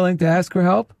we're willing to ask for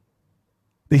help,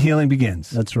 the healing begins.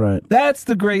 That's right. That's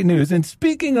the great news. And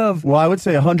speaking of... Well, I would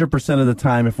say 100% of the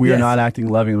time, if we are not acting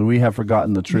lovingly, we have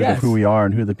forgotten the truth of who we are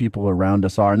and who the people around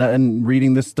us are. And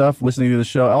reading this stuff, listening to the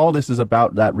show, all this is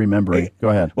about that remembering. Go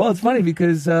ahead. Well, it's funny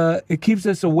because it keeps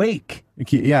us awake.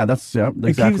 Exactly.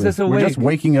 It keeps us awake. We're just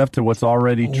waking up to what's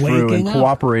already true and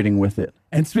cooperating with it.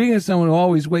 And speaking of someone who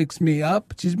always wakes me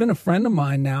up, she's been a friend of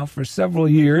mine now for several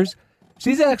years.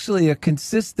 She's actually a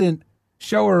consistent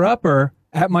shower-upper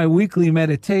at my weekly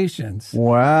meditations.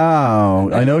 Wow.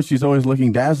 I know she's always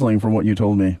looking dazzling from what you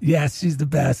told me. Yes, she's the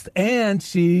best. And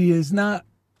she is not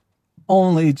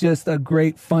only just a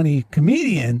great, funny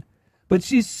comedian, but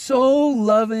she's so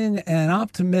loving and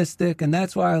optimistic, and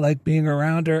that's why I like being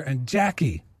around her. And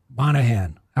Jackie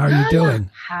Monahan, how are you doing?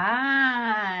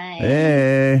 Hi.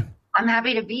 Hey. I'm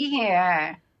happy to be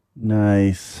here.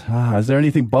 Nice. Is there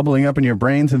anything bubbling up in your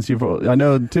brain since I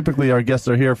know typically our guests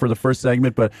are here for the first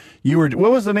segment, but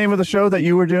what was the name of the show that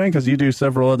you were doing? Because you do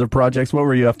several other projects. What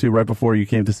were you up to right before you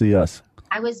came to see us?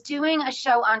 I was doing a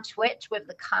show on Twitch with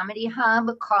the Comedy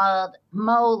Hub called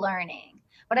Mo Learning.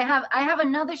 But I have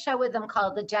another show with them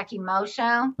called The Jackie Mo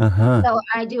Show. So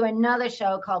I do another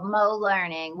show called Mo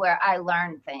Learning where I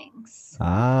learn things.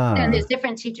 And there's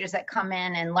different teachers that come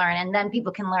in and learn, and then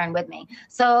people can learn with me.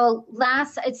 So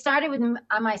it started with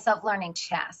myself learning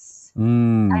chess.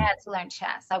 I had to learn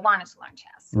chess. I wanted to learn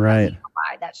chess. Right.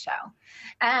 By that show.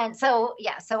 And so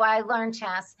I learned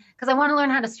chess because I want to learn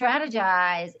how to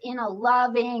strategize in a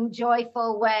loving,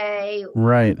 joyful way.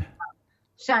 Right.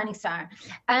 Shining star.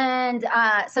 And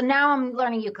so now I'm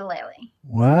learning ukulele.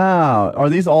 Wow. Are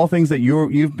these all things that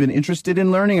you've been interested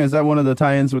in learning? Is that one of the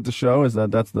tie-ins with the show?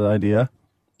 That's the idea?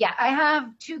 Yeah, I have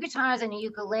 2 guitars and a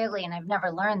ukulele, and I've never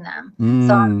learned them.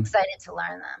 So I'm excited to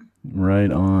learn them.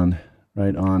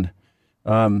 Right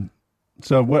on.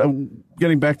 So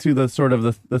getting back to the sort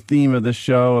of the theme of this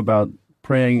show about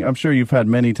praying, I'm sure you've had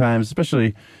many times,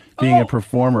 especially being a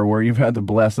performer, where you've had to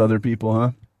bless other people,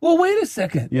 huh? Well, wait a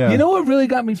second. Yeah. You know what really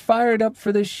got me fired up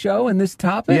for this show and this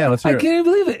topic? Yeah, let's hear I can't even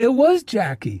believe it. It was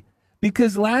Jackie.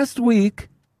 Because last week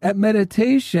at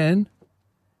meditation,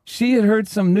 she had heard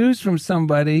some news from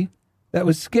somebody that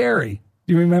was scary.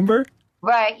 Do you remember?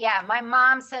 Right. Yeah. My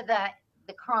mom said that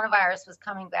the coronavirus was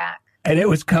coming back. And it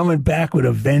was coming back with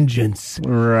a vengeance.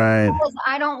 Right. Because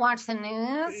I don't watch the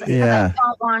news. Because Yeah. I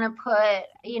don't want to put,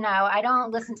 I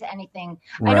don't listen to anything.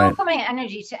 Right. I don't put my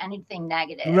energy to anything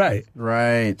negative. Right.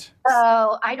 Right.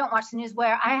 So I don't watch the news,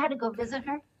 where I had to go visit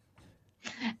her.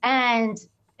 And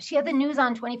she had the news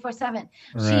on 24/7.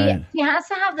 Right. She has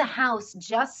to have the house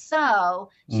just so.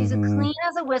 She's Mm-hmm. clean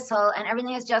as a whistle and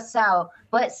everything is just so.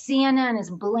 But CNN is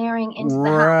blaring into the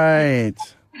house.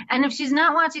 Right. And if she's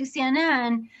not watching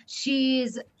CNN, she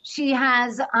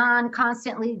has on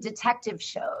constantly detective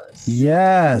shows.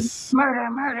 Yes. Murder,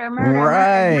 murder, murder.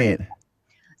 Right. Murder.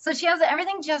 So she has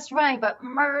everything just right, but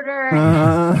murder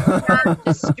Uh-huh.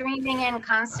 just streaming in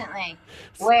constantly.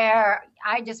 Where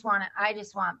I just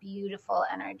want beautiful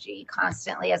energy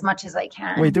constantly, as much as I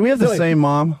can. Wait, do we have the Wait. same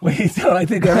mom? Wait, so I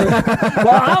think well,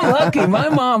 I'm lucky. My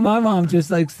mom just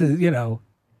likes to,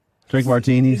 Drink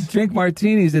martinis. drink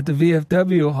martinis at the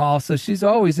VFW hall, so she's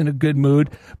always in a good mood.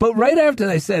 But right after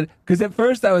I said, because at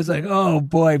first I was like, oh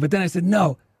boy, but then I said,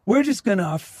 no, we're just going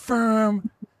to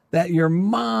affirm that your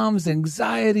mom's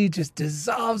anxiety just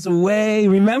dissolves away.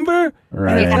 Remember?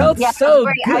 Right. And it felt Yeah, so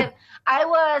great. good. I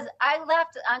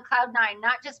left on cloud nine,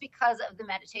 not just because of the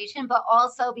meditation, but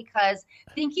also because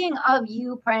thinking of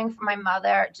you praying for my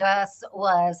mother just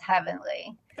was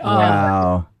heavenly.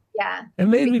 Wow. Yeah. It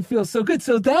made me feel so good.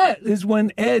 So that is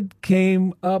when Ed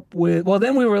came up with, well,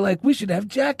 then we were like, we should have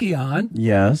Jackie on.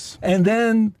 Yes. And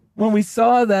then when we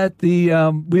saw that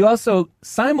we also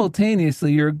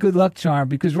simultaneously, you're a good luck charm,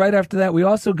 because right after that, we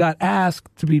also got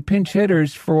asked to be pinch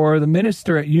hitters for the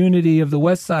minister at Unity of the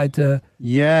West Side to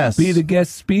Yes. be the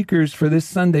guest speakers for this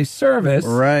Sunday service.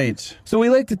 Right. So we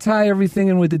like to tie everything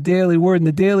in with the daily word, and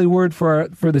the daily word for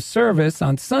the service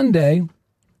on Sunday,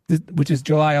 which is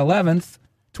July 11th,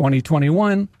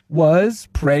 2021, was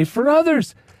pray for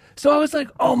others. So I was like,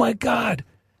 oh my God,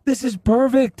 this is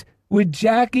perfect with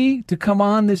Jackie to come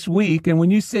on this week. And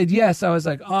when you said yes, I was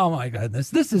like, oh my goodness,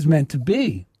 this is meant to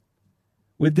be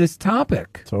with this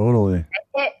topic. Totally.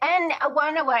 And I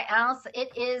wonder what else. It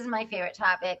is my favorite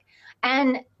topic.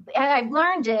 And I've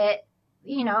learned it,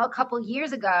 a couple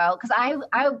years ago, because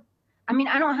I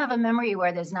don't have a memory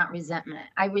where there's not resentment.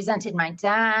 I resented my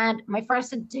dad. My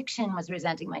first addiction was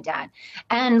resenting my dad.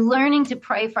 And learning to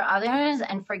pray for others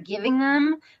and forgiving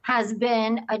them has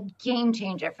been a game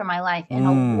changer for my life in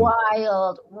a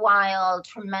wild, wild,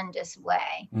 tremendous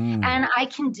way. And I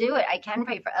can do it. I can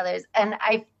pray for others. And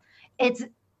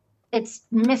it's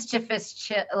mischievous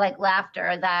like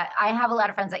laughter that I have a lot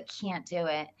of friends that can't do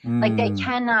it. Like they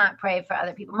cannot pray for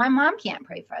other people. My mom can't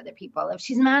pray for other people. If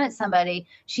she's mad at somebody,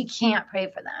 she can't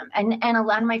pray for them. And a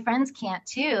lot of my friends can't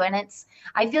too. And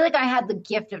I feel like I had the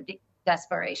gift of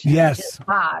desperation. Yes. Which is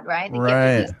God, right? The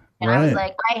Right. gift of and I was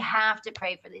like, I have to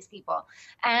pray for these people.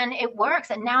 And it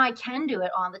works. And now I can do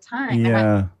it all the time.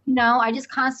 Yeah. And I just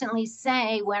constantly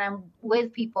say when I'm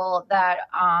with people that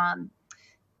want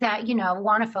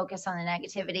to focus on the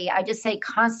negativity, I just say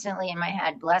constantly in my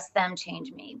head, bless them,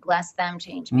 change me, bless them,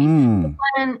 change me.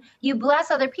 When you bless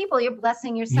other people, you're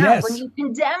blessing yourself. Yes. When you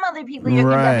condemn other people, you're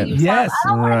Right. condemning yourself. Yes. I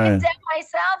don't want Right. to condemn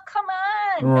myself.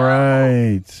 Come on.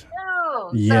 Right. No.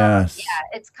 Yes. So,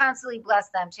 yeah, it's constantly bless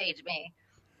them, change me.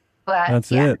 But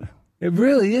That's yeah. it. It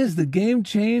really is the game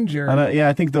changer. And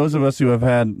I think those of us who have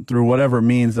had, through whatever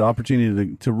means, the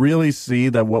opportunity to really see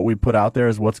that what we put out there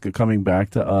is what's coming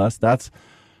back to us. That's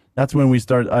when we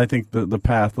start, I think, the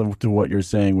path to what you're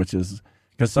saying, which is,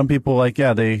 because some people,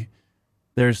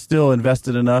 they're still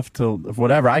invested enough to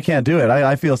whatever. I can't do it.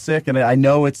 I feel sick, and I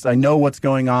know what's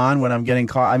going on when I'm getting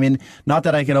caught. I mean, not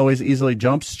that I can always easily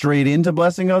jump straight into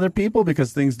blessing other people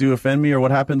because things do offend me or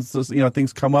what happens,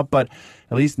 things come up. But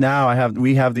at least now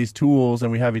we have these tools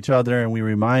and we have each other and we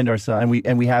remind ourselves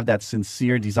and we have that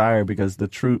sincere desire because the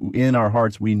truth in our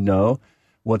hearts, we know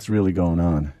what's really going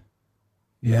on.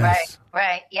 Yes.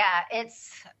 Right. Yeah.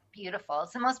 It's beautiful.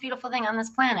 It's the most beautiful thing on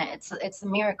this planet. It's the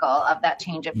miracle of that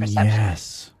change of perception.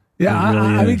 Yes. Yeah, It really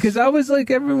I mean, is. because I was like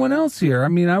everyone else here. I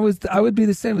mean, I would be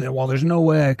the same. Well, there's no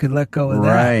way I could let go of that.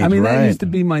 Right, I mean, that right. used to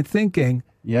be my thinking.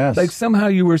 Yes. Like somehow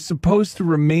you were supposed to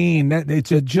remain. That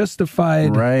it's a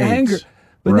justified Right, anger,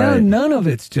 but now right. none of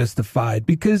it's justified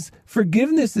because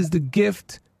forgiveness is the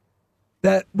gift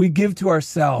that we give to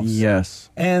ourselves. Yes.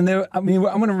 And I'm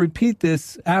going to repeat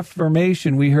this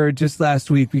affirmation we heard just last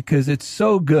week because it's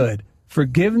so good.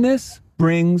 Forgiveness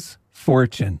brings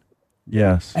fortune.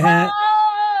 Yes.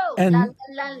 Oh! And- la,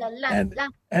 la, la, la, and- la,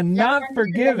 and la, not la, la,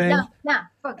 forgiving. la, la.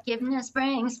 Forgiveness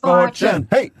brings Fortune. fortune.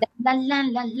 Hey, La la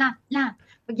la la la.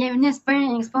 Forgiveness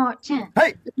brings fortune.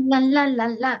 hey. La la la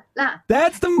la la.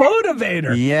 That's the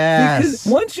motivator. Yes. Because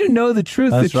once you know the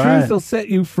truth, That's the right. truth will set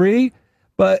you free.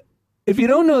 But if you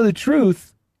don't know the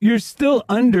truth, you're still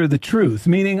under the truth,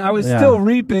 meaning I was Yeah. still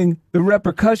reaping the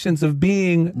repercussions of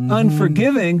being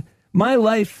unforgiving. My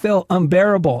life felt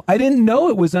unbearable. I didn't know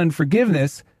it was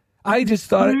unforgiveness. I just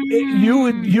thought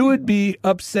you would be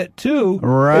upset too if you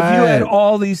had Right.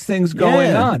 all these things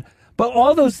going Yeah. on. But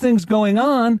all those things going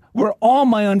on were all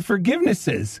my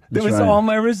unforgivenesses. There was right. all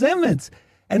my resentments.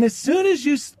 And as soon as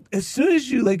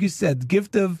you, like you said,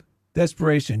 gift of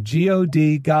desperation,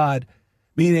 G-O-D, God,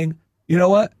 meaning, you know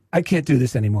what? I can't do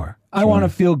this anymore. I want to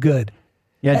feel good.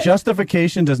 Yeah,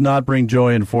 justification does not bring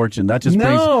joy and fortune. That just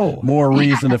No. brings more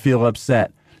reason to feel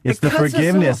upset. It's It the cuts us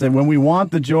forgiveness, off. and when we want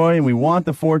the joy and we want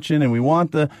the fortune and we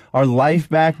want our life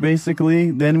back, basically,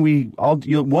 then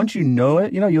once you know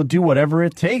it, you'll do whatever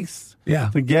it takes Yeah.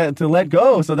 to let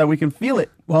go, so that we can feel it.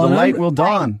 Well, the and light will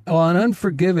dawn. Well, and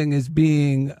unforgiving is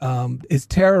is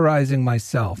terrorizing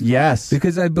myself. Yes,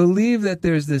 Because I believe that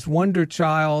there's this wonder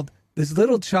child, this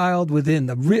little child within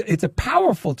it's a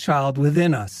powerful child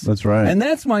within us. That's right. And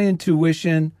that's my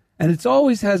intuition, and it's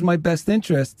always has my best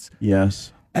interests.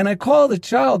 yes, And I call it a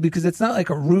child because it's not like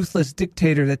a ruthless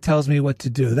dictator that tells me what to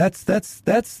do. That's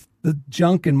the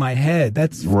junk in my head.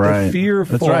 That's right. the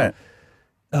fearful. That's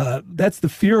right. That's the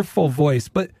fearful voice.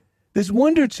 But this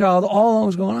wonder child all along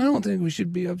was going, I don't think we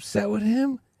should be upset with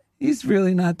him. He's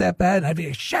really not that bad. And I'd be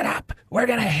like, shut up. We're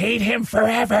going to hate him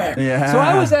forever. Yeah. So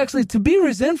I was actually, to be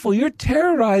resentful, you're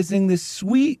terrorizing this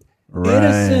sweet,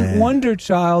 innocent Right. wonder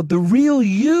child, the real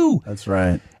you. That's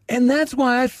right. And that's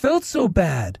why I felt so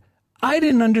bad. I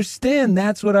didn't understand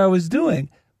that's what I was doing.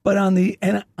 But on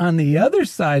the other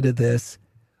side of this,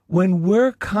 when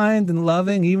we're kind and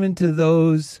loving, even to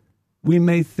those we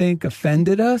may think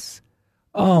offended us,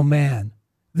 oh man,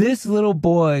 this little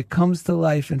boy comes to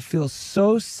life and feels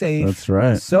so safe, That's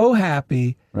right. so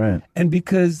happy. Right. And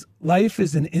because life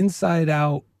is an inside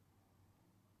out,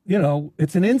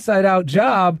 it's an inside out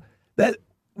job, that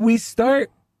we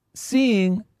start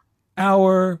seeing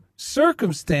our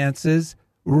circumstances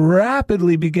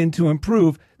rapidly begin to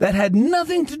improve that had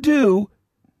nothing to do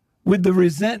with the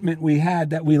resentment we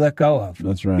had that we let go of.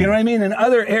 That's right. You know what I mean? In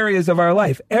other areas of our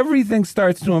life, everything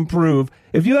starts to improve.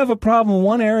 If you have a problem in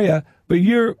one area, but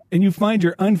you find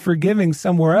you're unforgiving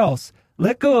somewhere else,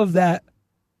 let go of that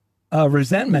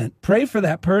resentment. Pray for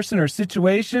that person or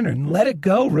situation and let it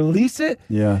go. Release it.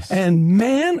 Yes. And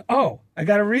man, I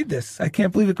got to read this. I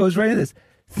can't believe it goes right into this.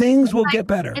 Things will get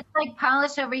better. It's like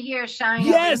polish over here, shine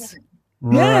Yes. over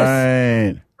here.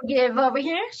 Yes. Right. Forgive over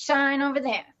here, shine over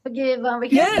there. Forgive over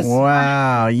here. Yes.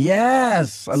 Wow.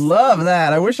 Yes. I love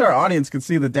that. I wish our audience could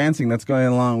see the dancing that's going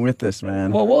along with this,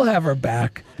 man. Well, we'll have her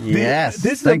back. yes.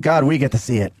 This is Thank God we get to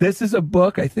see it. This is a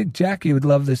book. I think Jackie would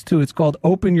love this too. It's called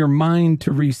Open Your Mind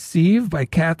to Receive by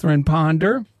Catherine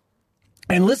Ponder.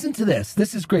 And listen to this.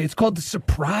 This is great. It's called The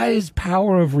Surprise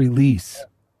Power of Release.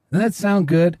 Doesn't that sound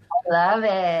good? Love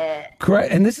it.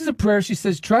 Correct. And this is a prayer. She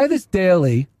says, try this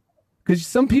daily, because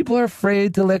some people are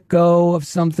afraid to let go of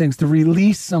some things, to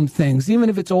release some things, even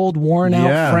if it's old, worn out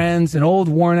Yeah. friends and old,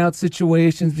 worn out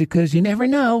situations, because you never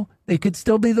know. They could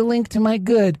still be the link to my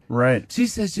good. Right. She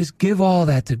says, just give all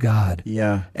that to God.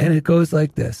 Yeah. And it goes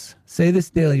like this. Say this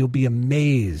daily. You'll be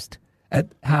amazed at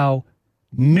how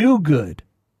new good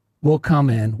will come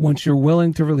in once you're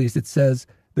willing to release. It says,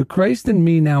 the Christ in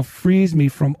me now frees me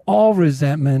from all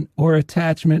resentment or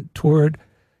attachment toward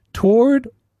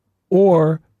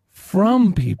or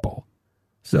from people.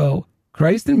 So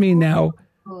Christ in me now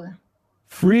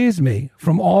frees me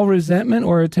from all resentment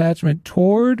or attachment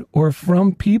toward or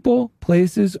from people,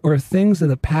 places, or things of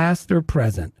the past or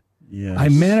present. Yes. I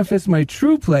manifest my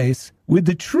true place with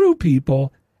the true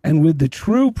people and with the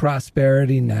true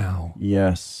prosperity now.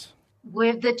 Yes.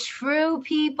 With the true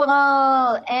people.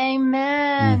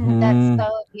 Amen. That's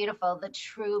so beautiful. The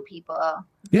true people.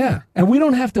 Yeah. And we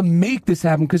don't have to make this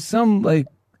happen, because some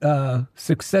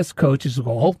success coaches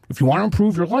go, oh, if you want to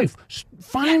improve your life,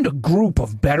 find a group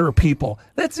of better people.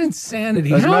 That's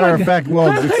insanity. As a How am matter I of gonna- fact, how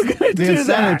am I gonna the do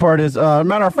insanity that? part is,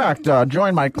 matter of fact,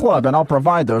 join my club and I'll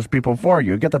provide those people for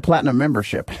you. Get the platinum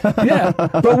membership. Yeah,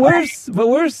 but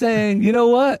we're saying, you know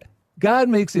what? God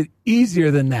makes it easier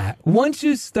than that. Once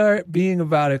you start being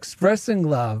about expressing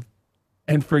love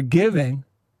and forgiving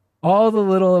all the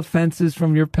little offenses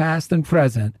from your past and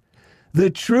present, the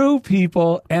true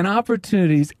people and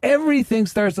opportunities, everything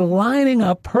starts lining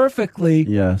up perfectly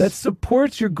that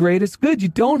supports your greatest good. You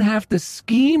don't have to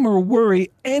scheme or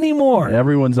worry anymore.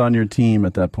 Everyone's on your team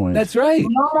at that point. That's right.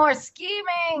 No more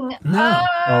scheming. No.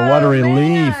 Oh, what a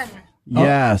relief. Man.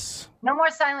 Yes. No more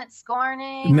silent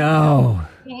scorning. No.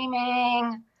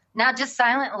 Scheming. Now just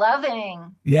silent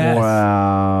loving. Yes.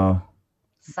 Wow.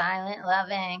 Silent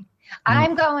loving.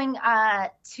 I'm going on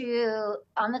the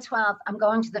 12th, I'm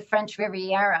going to the French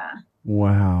Riviera.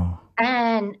 Wow.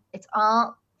 And it's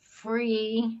all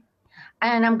free.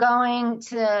 And I'm going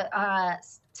to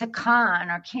Cannes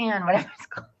or Cannes, whatever it's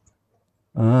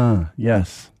called.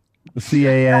 Yes.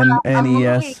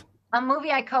 CANNES. A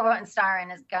movie I co-wrote and star in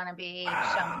is going to be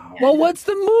shown. Well, what's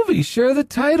the movie? Share the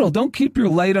title. Don't keep your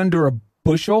light under a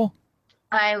bushel.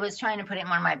 I was trying to put it in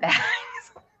one of my bags.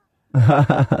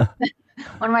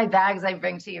 One of my bags I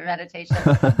bring to your meditation.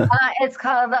 It's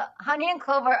called Honey and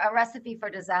Clover, A Recipe for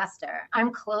Disaster.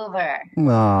 I'm Clover.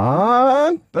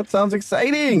 Aw, that sounds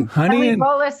exciting. Honey and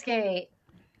roller skate.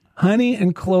 Honey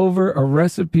and Clover, A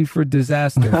Recipe for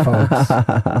Disaster, folks.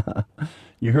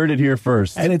 You heard it here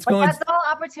first. And it's going. That's all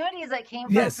opportunities that came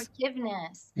from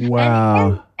forgiveness.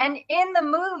 Wow. And in the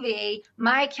movie,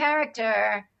 my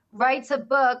character writes a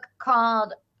book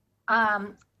called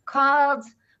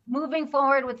Moving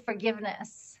Forward with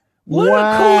Forgiveness. What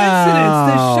a coincidence,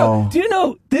 this show. Do you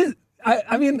know this?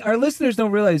 I mean, our listeners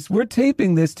don't realize we're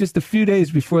taping this just a few days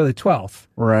before the 12th.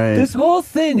 Right. This whole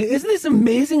thing, isn't this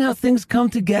amazing how things come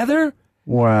together?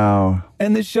 Wow.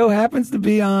 And this show happens to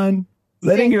be on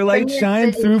letting your light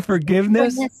shine through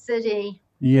forgiveness. Forgiveness City.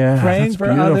 Yeah. Praying for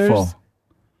beautiful. Others.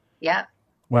 Yeah.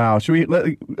 Wow. Should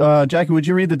we, Jackie, would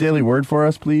you read the daily word for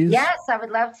us, please? Yes, I would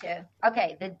love to.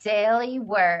 Okay. The daily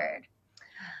word.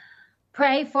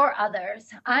 Pray for others.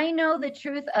 I know the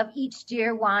truth of each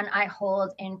dear one I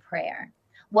hold in prayer.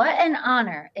 What an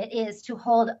honor it is to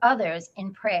hold others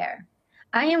in prayer.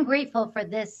 I am grateful for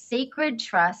this sacred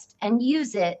trust and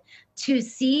use it to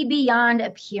see beyond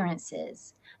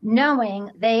appearances, knowing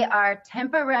they are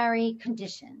temporary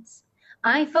conditions.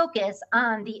 I focus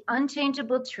on the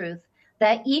unchangeable truth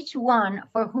that each one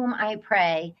for whom I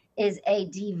pray is a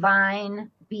divine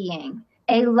being,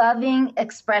 a loving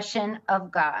expression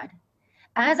of God.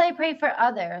 As I pray for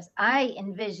others, I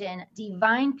envision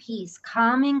divine peace,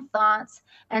 calming thoughts,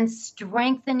 and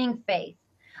strengthening faith.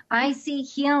 I see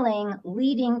healing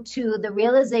leading to the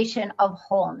realization of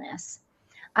wholeness.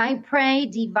 I pray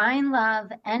divine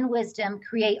love and wisdom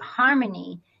create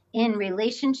harmony in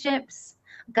relationships,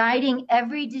 guiding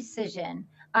every decision.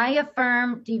 I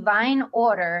affirm divine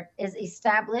order is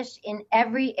established in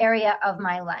every area of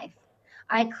my life.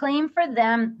 I claim for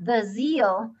them the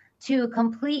zeal to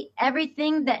complete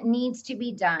everything that needs to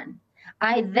be done.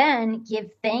 I then give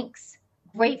thanks,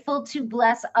 grateful to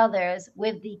bless others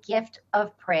with the gift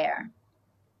of prayer.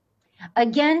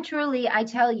 Again, truly, I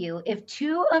tell you, if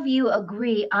two of you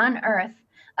agree on earth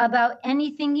about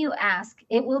anything you ask,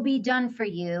 it will be done for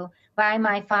you by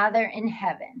my Father in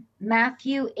heaven.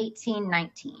 Matthew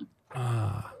 18:19.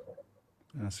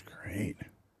 That's great.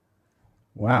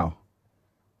 Wow.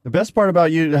 The best part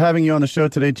about having you on the show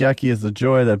today, Jackie, is the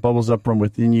joy that bubbles up from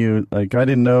within you. Like, I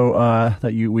didn't know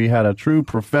that we had a true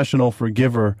professional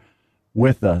forgiver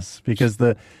with us, because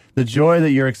the joy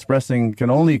that you're expressing can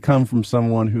only come from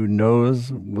someone who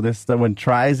knows this, that one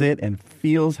tries it and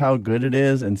feels how good it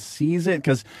is and sees it.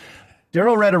 Because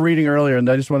Daryl read a reading earlier, and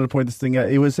I just wanted to point this thing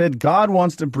out. It was said, God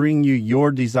wants to bring you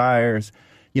your desires.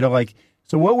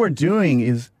 So what we're doing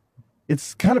is,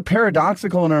 it's kind of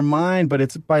paradoxical in our mind, but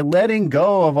it's by letting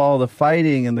go of all the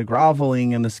fighting and the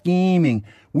groveling and the scheming,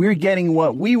 we're getting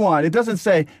what we want. It doesn't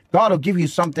say God will give you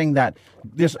something that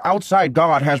this outside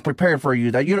God has prepared for you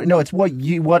that you don't know. It's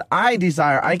what I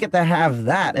desire. I get to have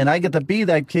that, and I get to be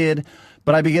that kid,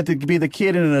 but I get to be the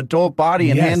kid in an adult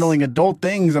body and handling adult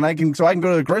things, and I can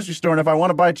go to the grocery store, and if I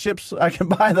want to buy chips, I can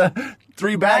buy the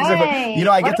 3 bags. Right.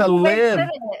 I get to live.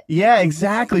 Yeah,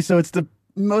 exactly. So it's the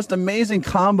most amazing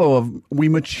combo of we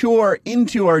mature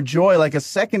into our joy like a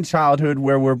second childhood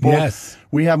where we're both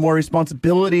we have more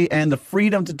responsibility and the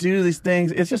freedom to do these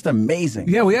things. It's just amazing.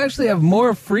 Yeah, we actually have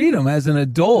more freedom as an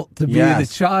adult to be the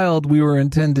child we were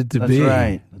intended to be.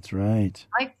 That's right.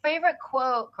 My favorite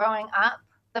quote growing up,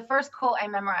 the first quote I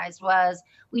memorized was,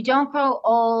 we don't grow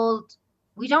old.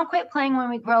 We don't quit playing when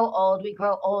we grow old. We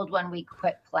grow old when we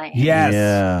quit playing. Yes.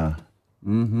 Yeah.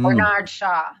 Mm-hmm. Bernard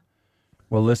Shaw.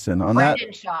 Well, listen, Bernard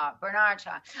Shaw.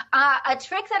 A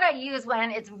trick that I use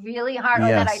when it's really hard, or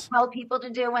that I tell people to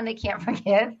do when they can't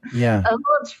forgive. Yeah. A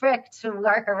little trick to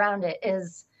work around it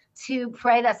is to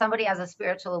pray that somebody has a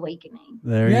spiritual awakening.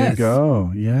 There Yes. you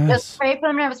go. Yes. Just pray for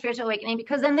them to have a spiritual awakening,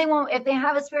 because then they won't, if they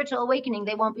have a spiritual awakening,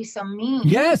 they won't be so mean.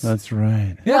 Yes. That's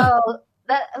right. Yeah. So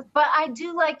but I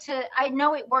do like to, I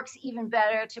know it works even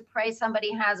better to pray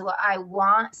somebody has what I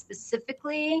want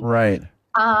specifically. Right.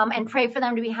 And pray for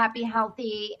them to be happy,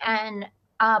 healthy, and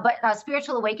but a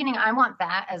spiritual awakening, I want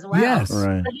that as well. Yes.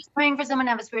 Right. So just praying for someone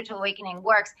to have a spiritual awakening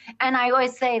works. And I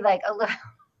always say, like, a little,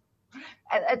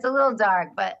 it's a little dark,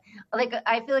 but like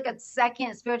I feel like a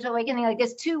second spiritual awakening, like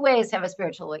there's two ways to have a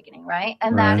spiritual awakening, right?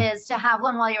 And Right. that is to have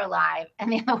one while you're alive,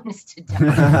 and the other one is to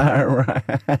die.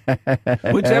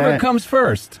 Right. Whichever comes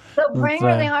first. So praying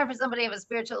right. really hard for somebody to have a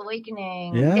spiritual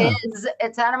awakening Yeah.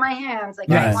 it's out of my hands. Like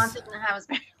Yes. I want them to have a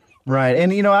spiritual. Right.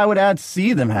 And, I would add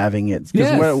see them having it.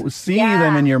 Because Yes. see Yeah.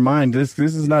 them in your mind. This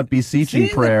is not beseeching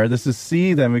See prayer. This is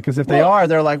see them. Because if they Well- are,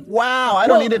 they're like, wow, I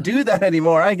don't need to do that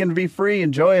anymore. I can be free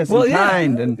and joyous and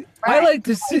kind. And I like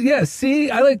to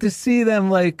see. I like to see them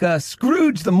like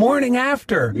Scrooge the morning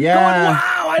after. Yeah. Going,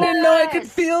 wow, I didn't know I could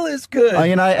feel this good.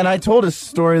 and I told a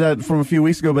story that from a few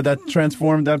weeks ago, but that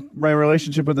transformed my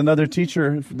relationship with another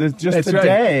teacher just That's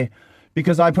today.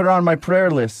 Because I put her on my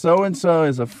prayer list. So and so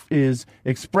is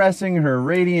expressing her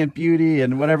radiant beauty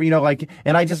and whatever,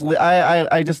 and I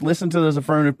just listen to those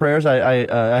affirmative prayers. I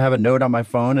have a note on my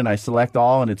phone and I select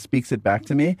all and it speaks it back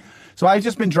to me. So I've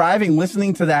just been driving,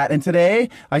 listening to that. And today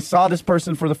I saw this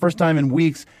person for the first time in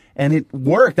weeks and it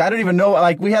worked. I don't even know,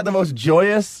 we had the most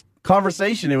joyous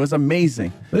conversation. It was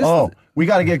amazing. We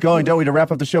got to get going, don't we, to wrap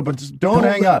up the show, but just don't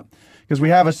hang up. Because we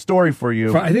have a story for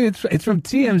you. I think it's from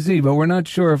TMZ, but we're not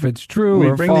sure if it's true We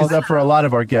or bring false. these up for a lot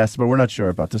of our guests, but we're not sure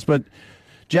about this. But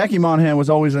Jackie Monahan was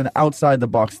always an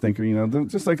outside-the-box thinker,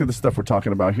 just like the stuff we're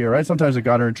talking about here, right? Sometimes it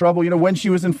got her in trouble. When she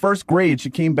was in first grade, she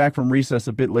came back from recess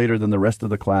a bit later than the rest of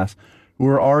the class, who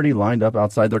were already lined up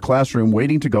outside their classroom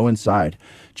waiting to go inside.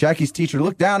 Jackie's teacher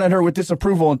looked down at her with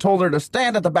disapproval and told her to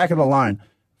stand at the back of the line.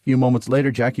 A few moments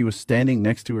later, Jackie was standing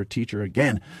next to her teacher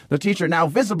again. The teacher, now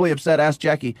visibly upset, asked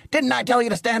Jackie, "Didn't I tell you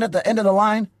to stand at the end of the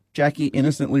line?" Jackie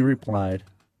innocently replied,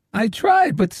 I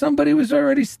tried, but somebody was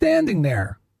already standing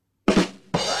there.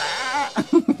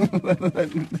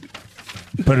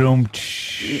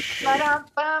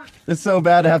 "It's so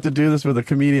bad to have to do this with a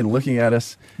comedian looking at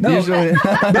us." No, Usually,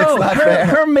 no.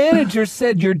 Her manager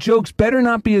said your jokes better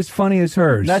not be as funny as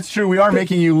hers. That's true. We are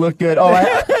making you look good.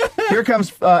 Here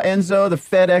comes Enzo, the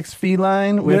FedEx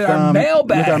feline, with our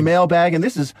mailbag. With our mailbag, and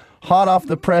this is hot off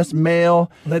the press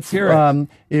mail. Let's hear it.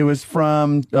 It was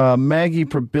from Maggie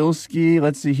Probilski.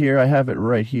 Let's see here. I have it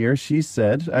right here. She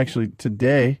said, actually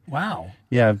today. Wow.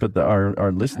 Yeah, but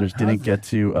our listeners didn't get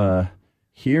to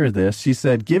hear this. She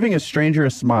said, "Giving a stranger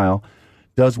a smile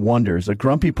does wonders. A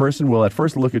grumpy person will at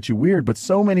first look at you weird, but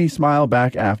so many smile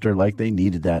back after like they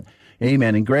needed that.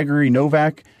 Amen." And Gregory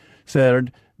Novak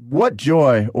said, "What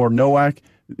joy," or Nowak,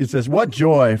 it says, "What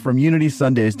joy from Unity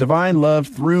Sundays. Divine love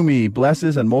through me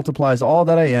blesses and multiplies all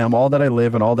that I am, all that I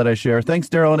live, and all that I share. Thanks,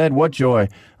 Daryl and Ed. What joy.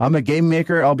 I'm a game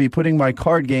maker. I'll be putting my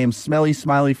card game, Smelly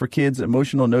Smiley for Kids,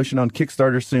 Emotional Notion, on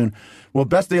Kickstarter soon." Well,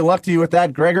 best of luck to you with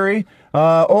that, Gregory.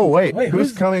 Wait,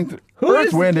 who's coming?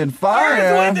 Earth, Wind, and Fire.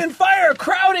 Earth, Wind, and Fire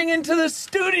crowding into the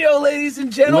studio, ladies and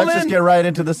gentlemen. Let's just get right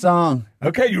into the song.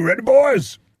 Okay, you ready,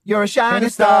 boys? You're a shining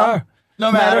star,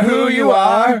 no matter who you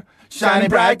are, shining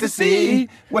bright to see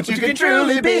what you can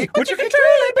truly be, what you can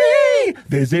truly be.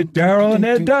 Visit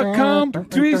DarylAndEd.com.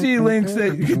 2 easy links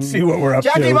that you can see what we're up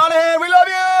Jackie to. Monahan, we love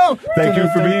you. Thank you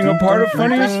for being a part of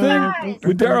Funniest Thing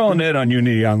with Daryl and Ed on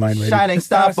Unity Online Radio. Shining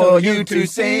star for you to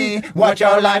see what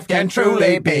your life can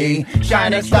truly be.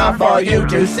 Shining star for you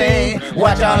to see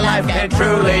what your life can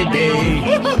truly be.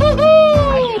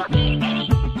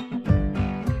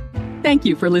 Thank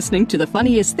you for listening to The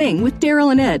Funniest Thing with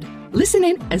Daryl and Ed. Listen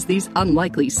in as these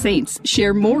unlikely saints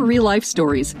share more real-life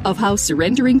stories of how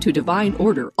surrendering to divine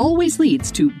order always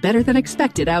leads to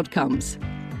better-than-expected outcomes.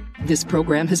 This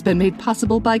program has been made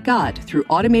possible by God through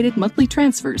automated monthly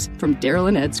transfers from Daryl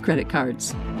and Ed's credit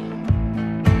cards.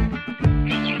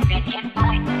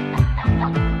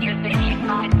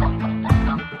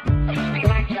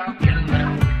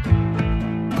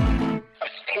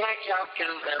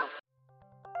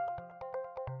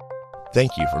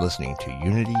 Thank you for listening to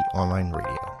Unity Online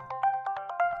Radio,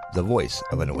 the voice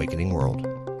of an awakening world.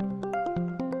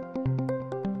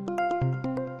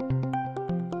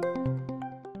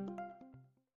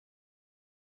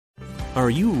 Are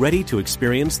you ready to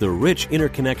experience the rich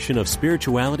interconnection of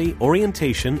spirituality,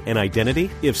 orientation, and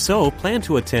identity? If so, plan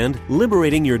to attend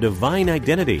Liberating Your Divine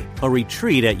Identity, a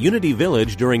retreat at Unity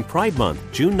Village during Pride Month,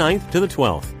 June 9th to the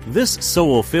 12th. This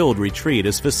soul-filled retreat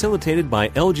is facilitated by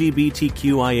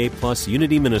LGBTQIA+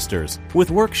 Unity ministers,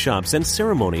 with workshops and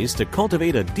ceremonies to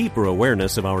cultivate a deeper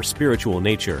awareness of our spiritual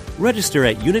nature. Register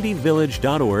at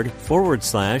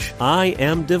unityvillage.org/I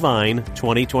Am Divine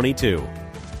 2022.